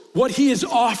knows what he is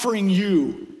offering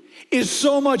you is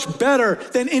so much better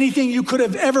than anything you could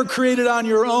have ever created on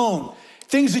your own.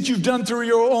 Things that you've done through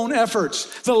your own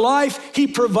efforts. The life he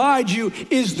provides you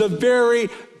is the very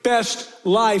best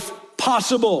life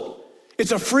possible.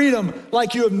 It's a freedom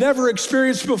like you have never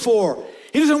experienced before.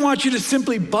 He doesn't want you to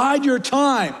simply bide your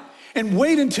time and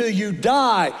wait until you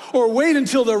die or wait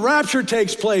until the rapture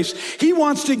takes place. He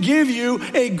wants to give you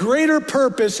a greater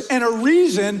purpose and a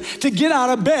reason to get out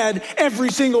of bed every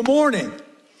single morning.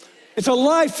 It's a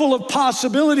life full of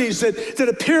possibilities that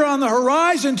appear on the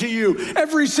horizon to you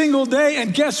every single day.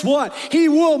 And guess what? He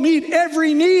will meet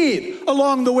every need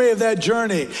along the way of that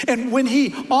journey. And when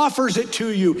he offers it to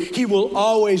you, he will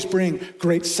always bring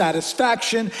great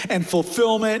satisfaction and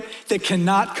fulfillment that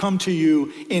cannot come to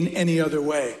you in any other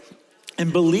way.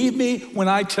 And believe me when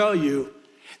I tell you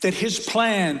that his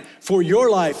plan for your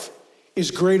life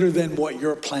is greater than what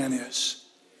your plan is.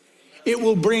 It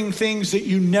will bring things that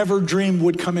you never dreamed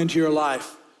would come into your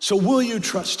life. So will you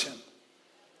trust him?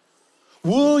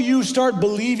 Will you start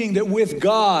believing that with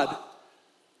God,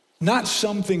 not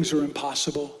some things are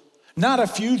impossible, not a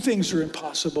few things are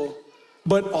impossible,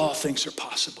 but all things are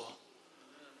possible?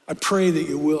 I pray that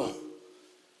you will.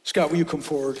 Scott, will you come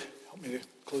forward? Help me to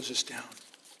close this down.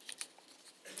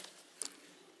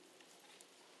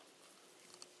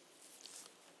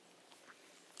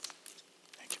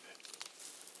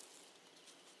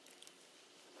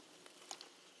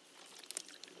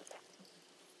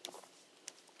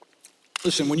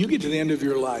 Listen, when you get to the end of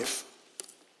your life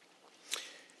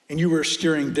and you are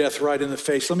staring death right in the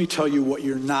face, let me tell you what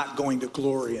you're not going to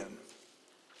glory in.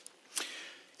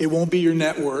 It won't be your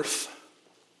net worth.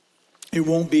 It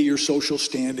won't be your social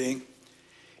standing.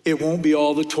 It won't be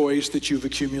all the toys that you've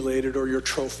accumulated or your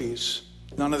trophies.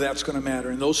 None of that's going to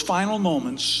matter. In those final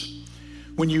moments,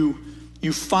 when you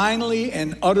finally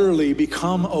and utterly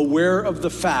become aware of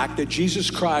the fact that Jesus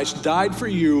Christ died for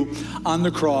you on the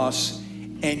cross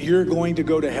and you're going to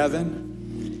go to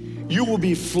heaven, you will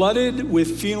be flooded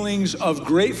with feelings of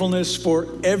gratefulness for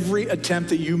every attempt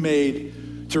that you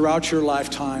made throughout your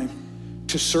lifetime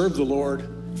to serve the Lord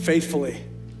faithfully.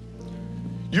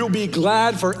 You'll be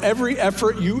glad for every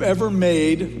effort you ever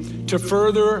made to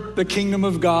further the kingdom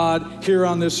of God here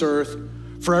on this earth,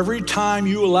 for every time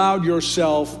you allowed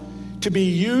yourself to be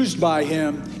used by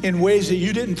him in ways that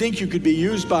you didn't think you could be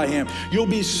used by him. You'll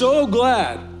be so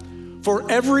glad for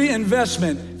every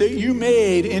investment that you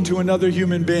made into another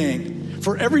human being.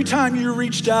 For every time you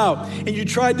reached out and you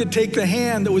tried to take the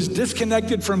hand that was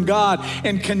disconnected from God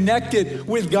and connect it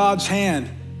with God's hand.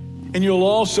 And you'll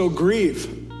also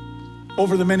grieve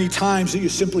over the many times that you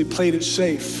simply played it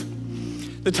safe.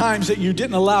 The times that you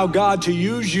didn't allow God to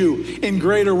use you in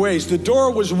greater ways. The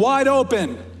door was wide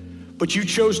open, but you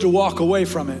chose to walk away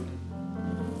from it.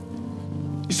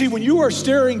 You see, when you are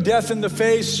staring death in the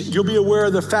face, you'll be aware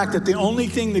of the fact that the only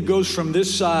thing that goes from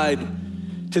this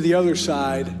side to the other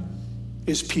side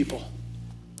is people.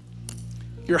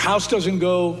 Your house doesn't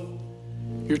go,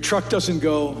 your truck doesn't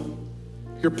go,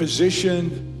 your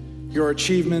position, your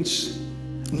achievements,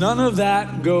 none of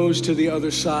that goes to the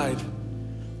other side.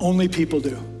 Only people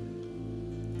do.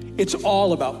 It's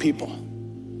all about people,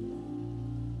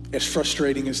 as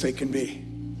frustrating as they can be.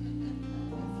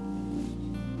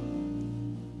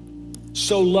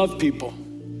 So love people,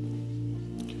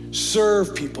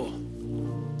 serve people,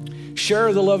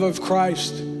 share the love of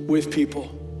Christ with people,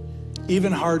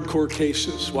 even hardcore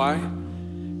cases. Why?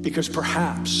 Because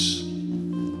perhaps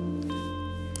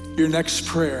your next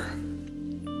prayer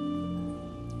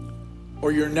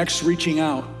or your next reaching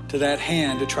out to that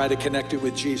hand to try to connect it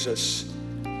with Jesus,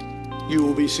 you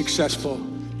will be successful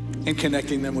in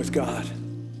connecting them with God.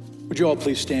 Would you all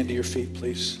please stand to your feet,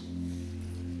 please?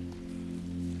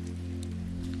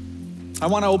 I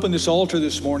want to open this altar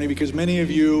this morning because many of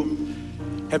you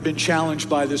have been challenged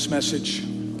by this message.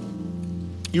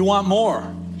 You want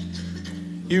more.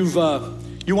 You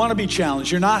want to be challenged.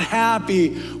 You're not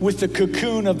happy with the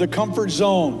cocoon of the comfort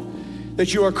zone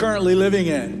that you are currently living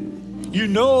in. You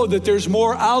know that there's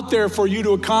more out there for you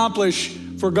to accomplish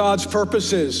for God's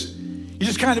purposes. You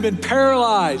just kind of been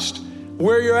paralyzed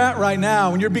where you're at right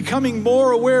now, and you're becoming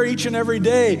more aware each and every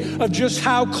day of just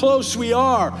how close we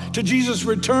are to Jesus'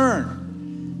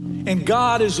 return. And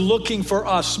God is looking for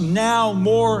us now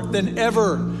more than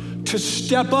ever to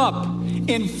step up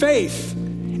in faith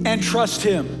and trust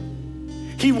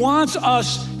him. He wants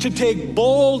us to take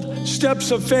bold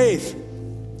steps of faith,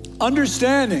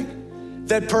 understanding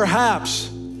that perhaps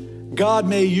God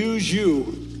may use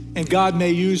you and God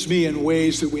may use me in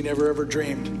ways that we never ever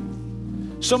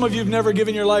dreamed. Some of you have never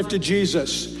given your life to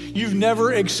Jesus. You've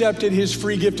never accepted his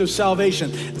free gift of salvation.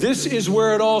 This is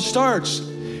where it all starts.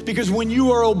 Because when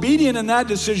you are obedient in that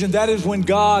decision, that is when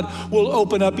God will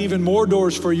open up even more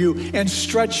doors for you and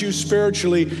stretch you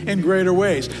spiritually in greater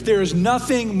ways. There is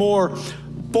nothing more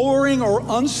boring or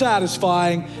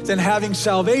unsatisfying than having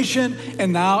salvation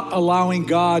and not allowing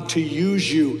God to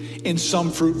use you in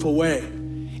some fruitful way.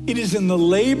 It is in the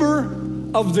labor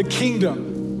of the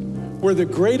kingdom where the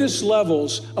greatest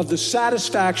levels of the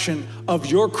satisfaction of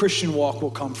your Christian walk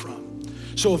will come from.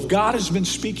 So if God has been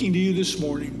speaking to you this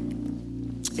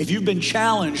morning, if you've been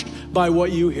challenged by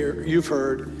what you've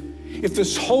heard, if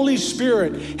this Holy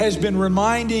Spirit has been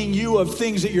reminding you of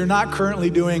things that you're not currently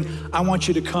doing, I want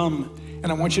you to come.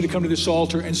 And I want you to come to this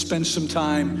altar and spend some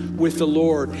time with the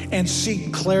Lord and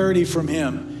seek clarity from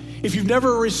him. If you've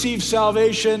never received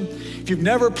salvation, if you've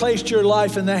never placed your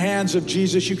life in the hands of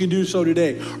Jesus, you can do so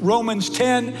today. Romans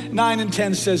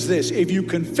 10:9-10 says this: if you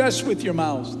confess with your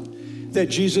mouth that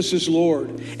Jesus is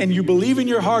Lord and you believe in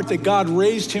your heart that God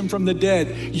raised him from the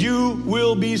dead, you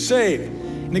will be saved.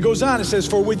 And it goes on, it says,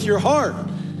 for with your heart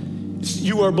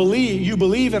you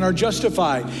believe and are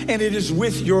justified, and it is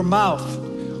with your mouth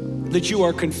that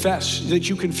you confess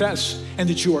and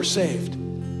that you are saved.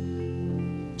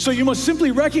 So you must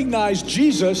simply recognize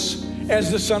Jesus as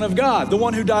the Son of God, the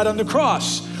one who died on the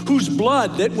cross, whose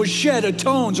blood that was shed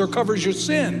atones or covers your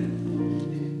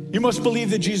sin. You must believe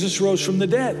that Jesus rose from the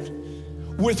dead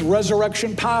with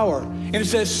resurrection power. And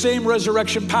it's that same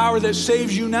resurrection power that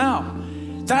saves you now.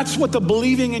 That's what the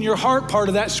believing in your heart part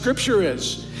of that scripture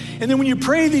is. And then when you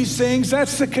pray these things,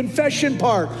 that's the confession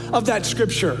part of that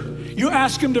scripture. You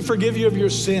ask him to forgive you of your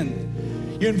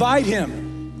sin. You invite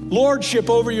him lordship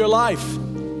over your life.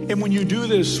 And when you do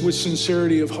this with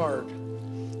sincerity of heart,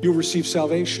 you'll receive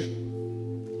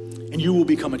salvation and you will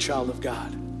become a child of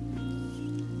God.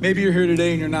 Maybe you're here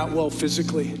today and you're not well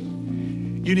physically.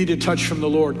 You need a touch from the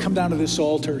Lord. Come down to this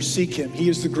altar, seek him. He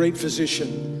is the great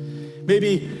physician.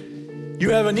 Maybe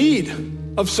you have a need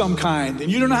of some kind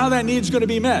and you don't know how that need's going to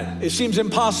be met. It seems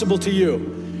impossible to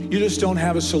you. You just don't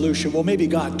have a solution. Well, maybe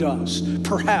God does.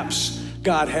 Perhaps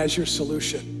God has your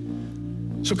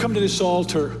solution. So come to this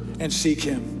altar and seek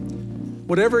him.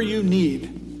 Whatever you need,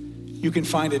 you can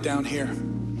find it down here.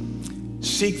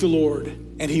 Seek the Lord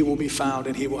and he will be found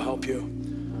and he will help you.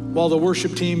 While the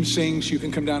worship team sings, you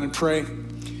can come down and pray.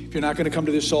 If you're not going to come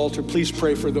to this altar, please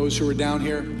pray for those who are down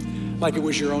here like it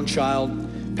was your own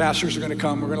child. Pastors are going to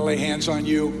come. We're going to lay hands on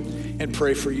you and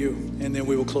pray for you, and then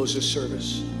we will close this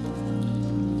service.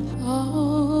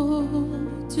 Oh,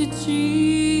 to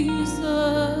Jesus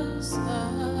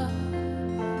I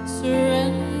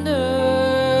surrender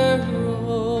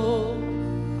all.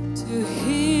 To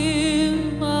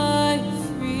Him I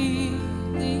freely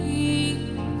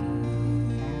give.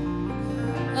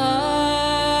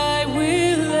 I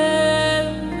will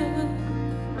ever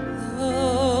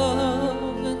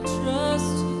love and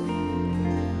trust Him.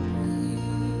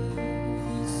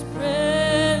 His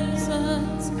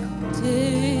presence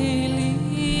daily.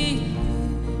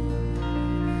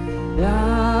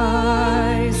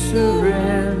 I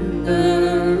surrender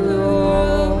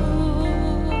all.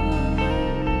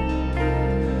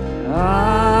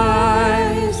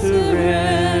 I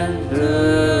surrender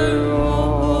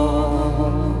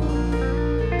all.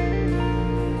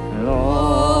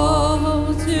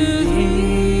 All to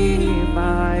Thee,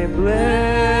 my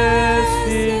blessed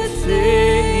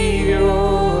Savior,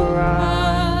 I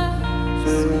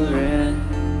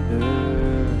surrender.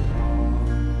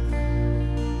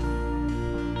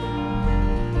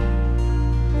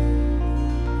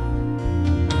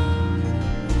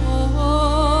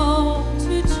 All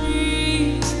to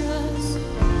Jesus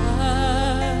I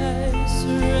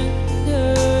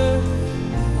surrender.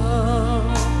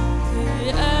 Humbly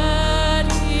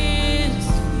at His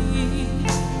feet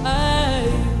I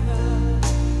bow.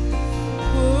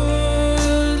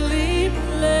 Worldly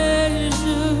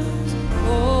pleasures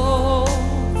all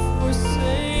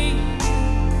forsaken.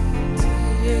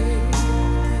 Take me,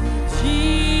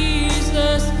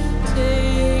 Jesus,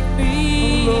 take me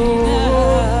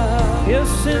now.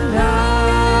 Yes, and I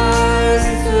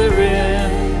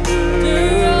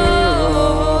surrender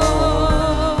all.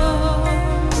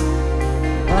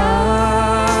 I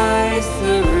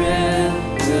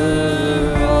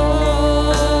surrender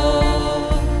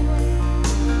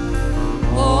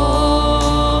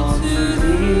all to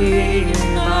Thee,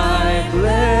 my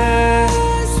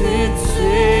blessed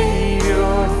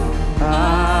Savior. I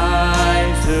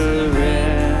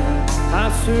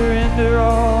surrender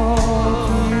all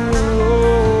to You,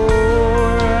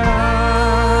 Lord. I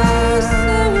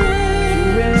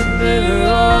surrender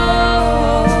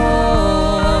all.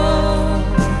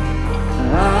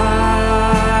 I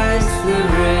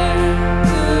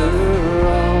surrender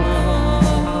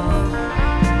all.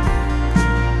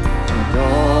 And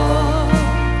all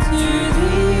to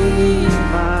Thee,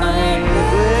 my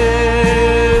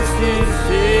blessed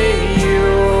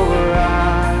Savior, I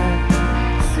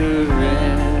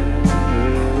surrender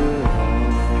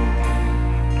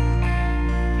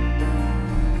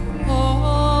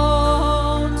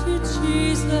All to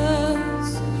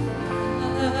Jesus I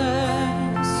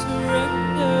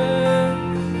surrender.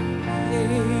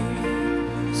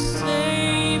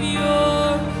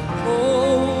 Savior,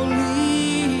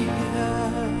 holy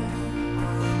God,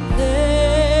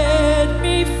 let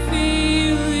me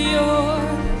feel Your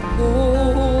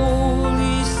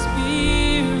Holy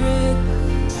Spirit.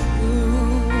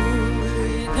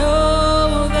 Truly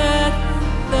know that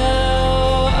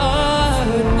Thou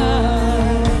art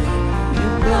mine,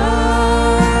 and I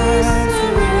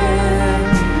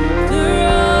surrender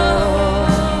all.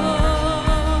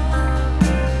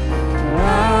 I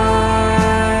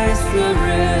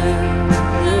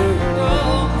surrender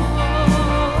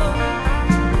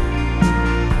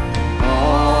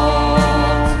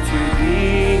all to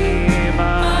Thee,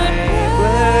 my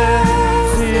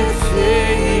blessed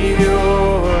Savior.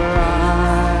 I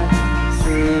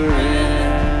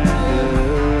surrender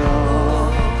all.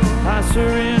 I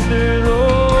surrender,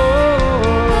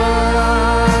 Lord. I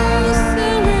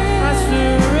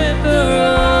surrender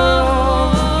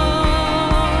all.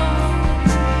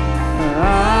 I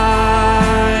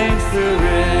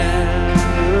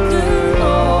surrender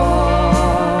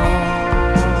all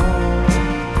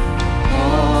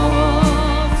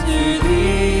to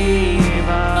Thee,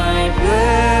 my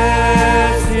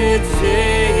blessed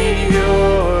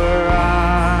Savior. I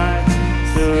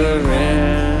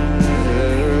surrender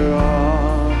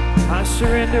all. I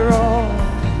surrender all,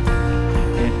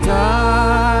 and I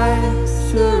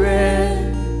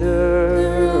surrender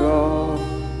all.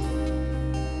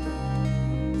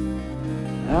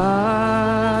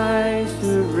 I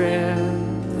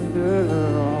surrender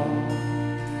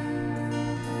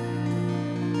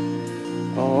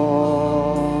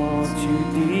all to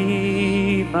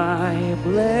Thee, my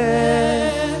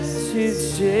blessed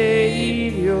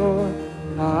Savior.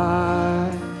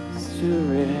 I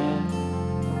surrender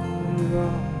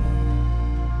all.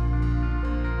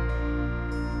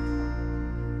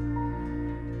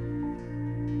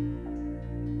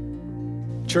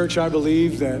 Church, I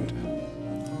believe that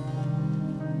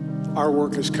our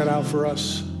work is cut out for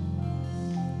us.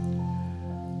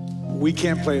 We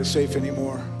can't play it safe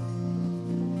anymore.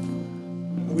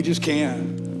 We just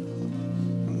can't.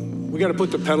 We got to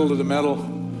put the pedal to the metal.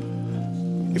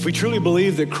 If we truly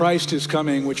believe that Christ is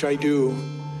coming, which I do,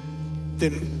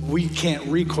 then we can't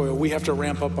recoil. We have to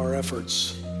ramp up our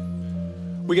efforts.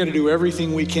 We got to do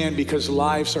everything we can because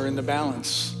lives are in the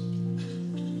balance.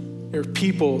 There are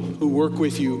people who work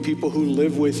with you, people who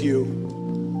live with you,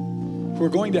 who are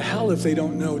going to hell if they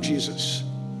don't know Jesus.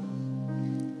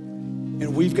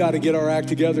 And we've got to get our act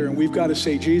together and we've got to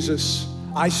say, Jesus,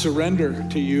 I surrender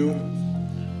to you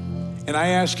and I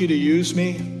ask you to use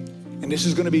me. And this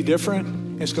is going to be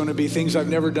different. It's going to be things I've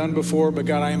never done before, but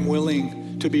God, I am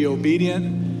willing to be obedient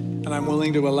and I'm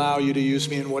willing to allow you to use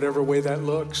me in whatever way that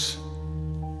looks.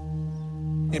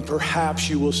 And perhaps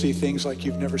you will see things like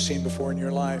you've never seen before in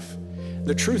your life.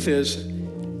 The truth is,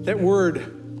 that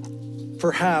word,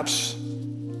 perhaps,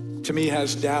 to me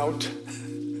has doubt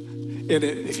in it,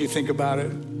 if you think about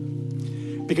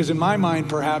it. Because in my mind,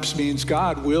 perhaps means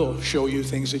God will show you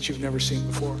things that you've never seen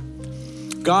before.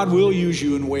 God will use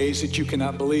you in ways that you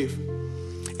cannot believe.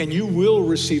 And you will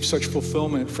receive such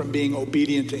fulfillment from being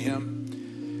obedient to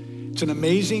him. It's an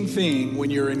amazing thing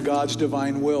when you're in God's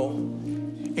divine will.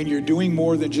 And you're doing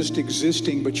more than just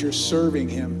existing, but you're serving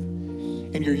him.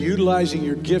 And you're utilizing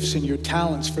your gifts and your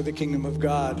talents for the kingdom of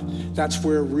God. That's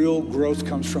where real growth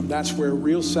comes from. That's where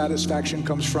real satisfaction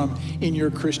comes from in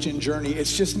your Christian journey.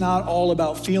 It's just not all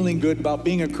about feeling good about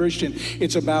being a Christian.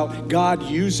 It's about God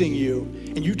using you.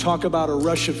 And you talk about a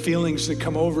rush of feelings that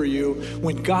come over you.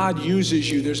 When God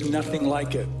uses you, there's nothing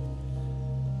like it.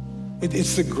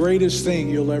 It's the greatest thing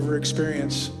you'll ever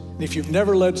experience. If you've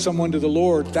never led someone to the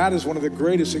Lord, that is one of the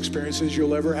greatest experiences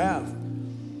you'll ever have.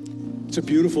 It's a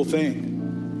beautiful thing.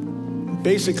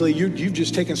 Basically, you've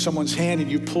just taken someone's hand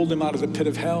and you pulled them out of the pit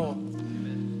of hell.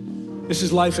 This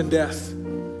is life and death.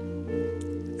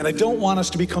 And I don't want us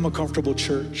to become a comfortable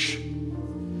church.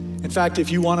 In fact,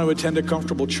 if you want to attend a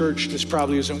comfortable church, this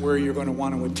probably isn't where you're going to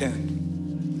want to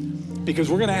attend. Because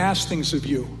we're going to ask things of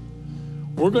you.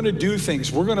 We're going to do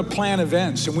things. We're going to plan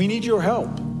events, and we need your help.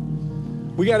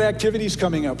 We got activities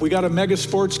coming up. We got a mega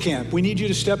sports camp. We need you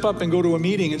to step up and go to a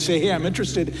meeting and say, hey, I'm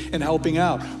interested in helping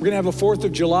out. We're going to have a 4th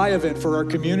of July event for our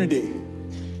community.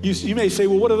 You may say,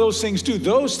 well, what do those things do?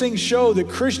 Those things show that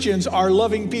Christians are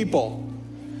loving people.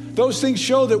 Those things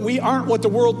show that we aren't what the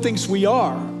world thinks we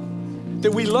are.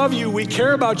 That we love you, we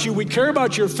care about you, we care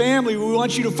about your family. We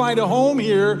want you to find a home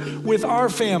here with our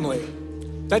family.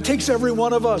 That takes every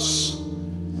one of us.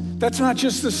 That's not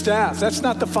just the staff. That's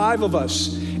not the 5 of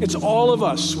us. It's all of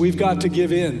us. We've got to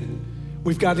give in.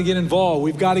 We've got to get involved.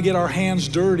 We've got to get our hands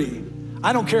dirty.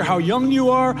 I don't care how young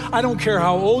you are. I don't care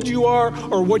how old you are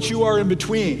or what you are in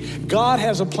between. God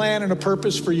has a plan and a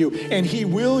purpose for you, and he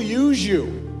will use you.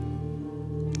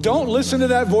 Don't listen to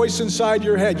that voice inside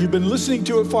your head. You've been listening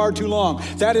to it far too long.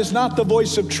 That is not the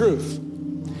voice of truth.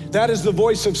 That is the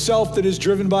voice of self that is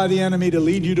driven by the enemy to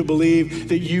lead you to believe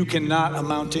that you cannot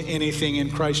amount to anything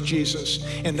in Christ Jesus.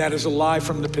 And that is a lie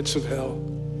from the pits of hell.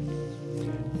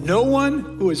 No one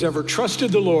who has ever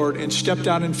trusted the Lord and stepped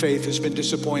out in faith has been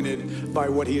disappointed by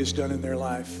what he has done in their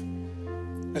life.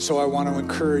 And so I want to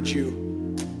encourage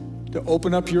you to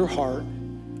open up your heart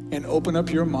and open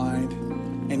up your mind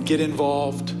and get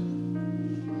involved.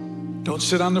 Don't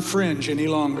sit on the fringe any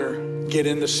longer. Get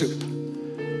in the soup.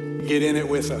 Get in it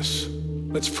with us.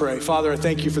 Let's pray. Father, I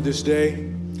thank you for this day.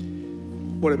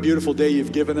 What a beautiful day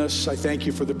you've given us. I thank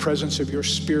you for the presence of your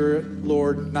Spirit,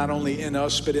 Lord, not only in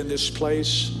us, but in this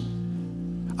place.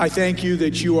 I thank you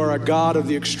that you are a God of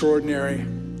the extraordinary,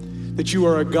 that you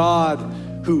are a God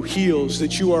who heals,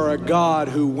 that you are a God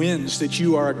who wins, that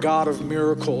you are a God of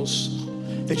miracles,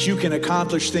 that you can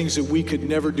accomplish things that we could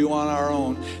never do on our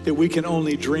own, that we can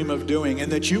only dream of doing,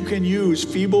 and that you can use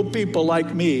feeble people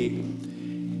like me,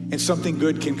 and something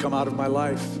good can come out of my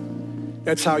life.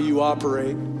 That's how you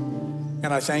operate.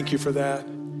 And I thank you for that.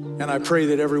 And I pray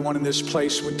that everyone in this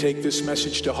place would take this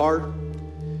message to heart,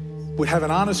 would have an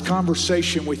honest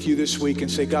conversation with you this week and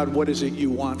say, God, what is it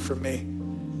you want from me?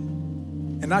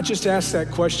 And not just ask that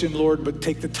question, Lord, but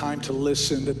take the time to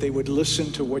listen, that they would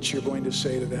listen to what you're going to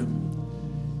say to them.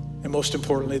 And most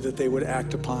importantly, that they would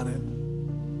act upon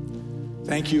it.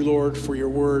 Thank you, Lord, for your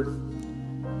word.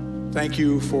 Thank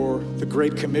you for the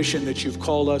great commission that you've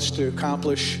called us to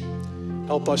accomplish.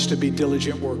 Help us to be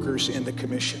diligent workers in the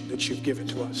commission that you've given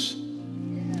to us.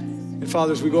 And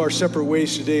Father, as we go our separate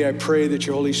ways today, I pray that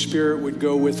your Holy Spirit would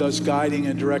go with us, guiding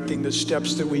and directing the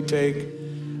steps that we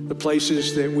take, the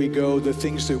places that we go, the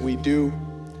things that we do.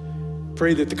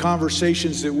 Pray that the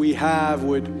conversations that we have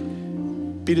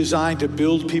would be designed to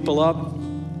build people up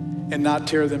and not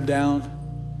tear them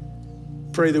down.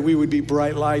 Pray that we would be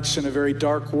bright lights in a very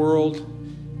dark world,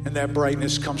 and that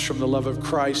brightness comes from the love of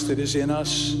Christ that is in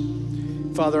us.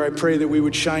 Father, I pray that we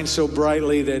would shine so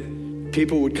brightly that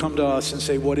people would come to us and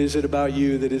say, what is it about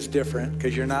you that is different?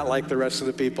 Because you're not like the rest of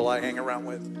the people I hang around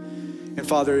with. And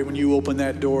Father, when you open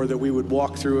that door, that we would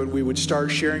walk through it, we would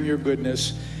start sharing your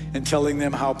goodness and telling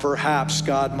them how perhaps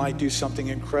God might do something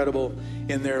incredible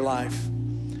in their life.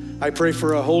 I pray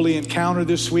for a holy encounter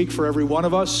this week for every one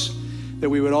of us, that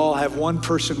we would all have one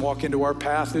person walk into our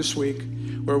path this week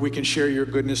where we can share your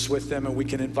goodness with them, and we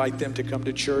can invite them to come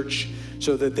to church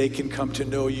so that they can come to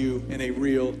know you in a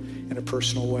real and a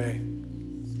personal way.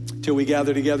 Till we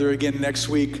gather together again next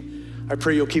week, I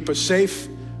pray you'll keep us safe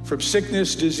from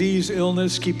sickness, disease,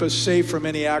 illness. Keep us safe from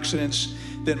any accidents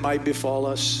that might befall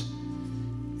us.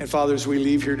 And Father, as we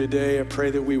leave here today, I pray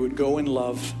that we would go in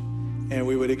love and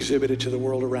we would exhibit it to the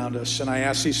world around us. And I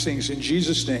ask these things in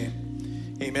Jesus'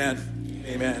 name. Amen.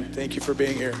 Amen. Thank you for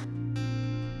being here.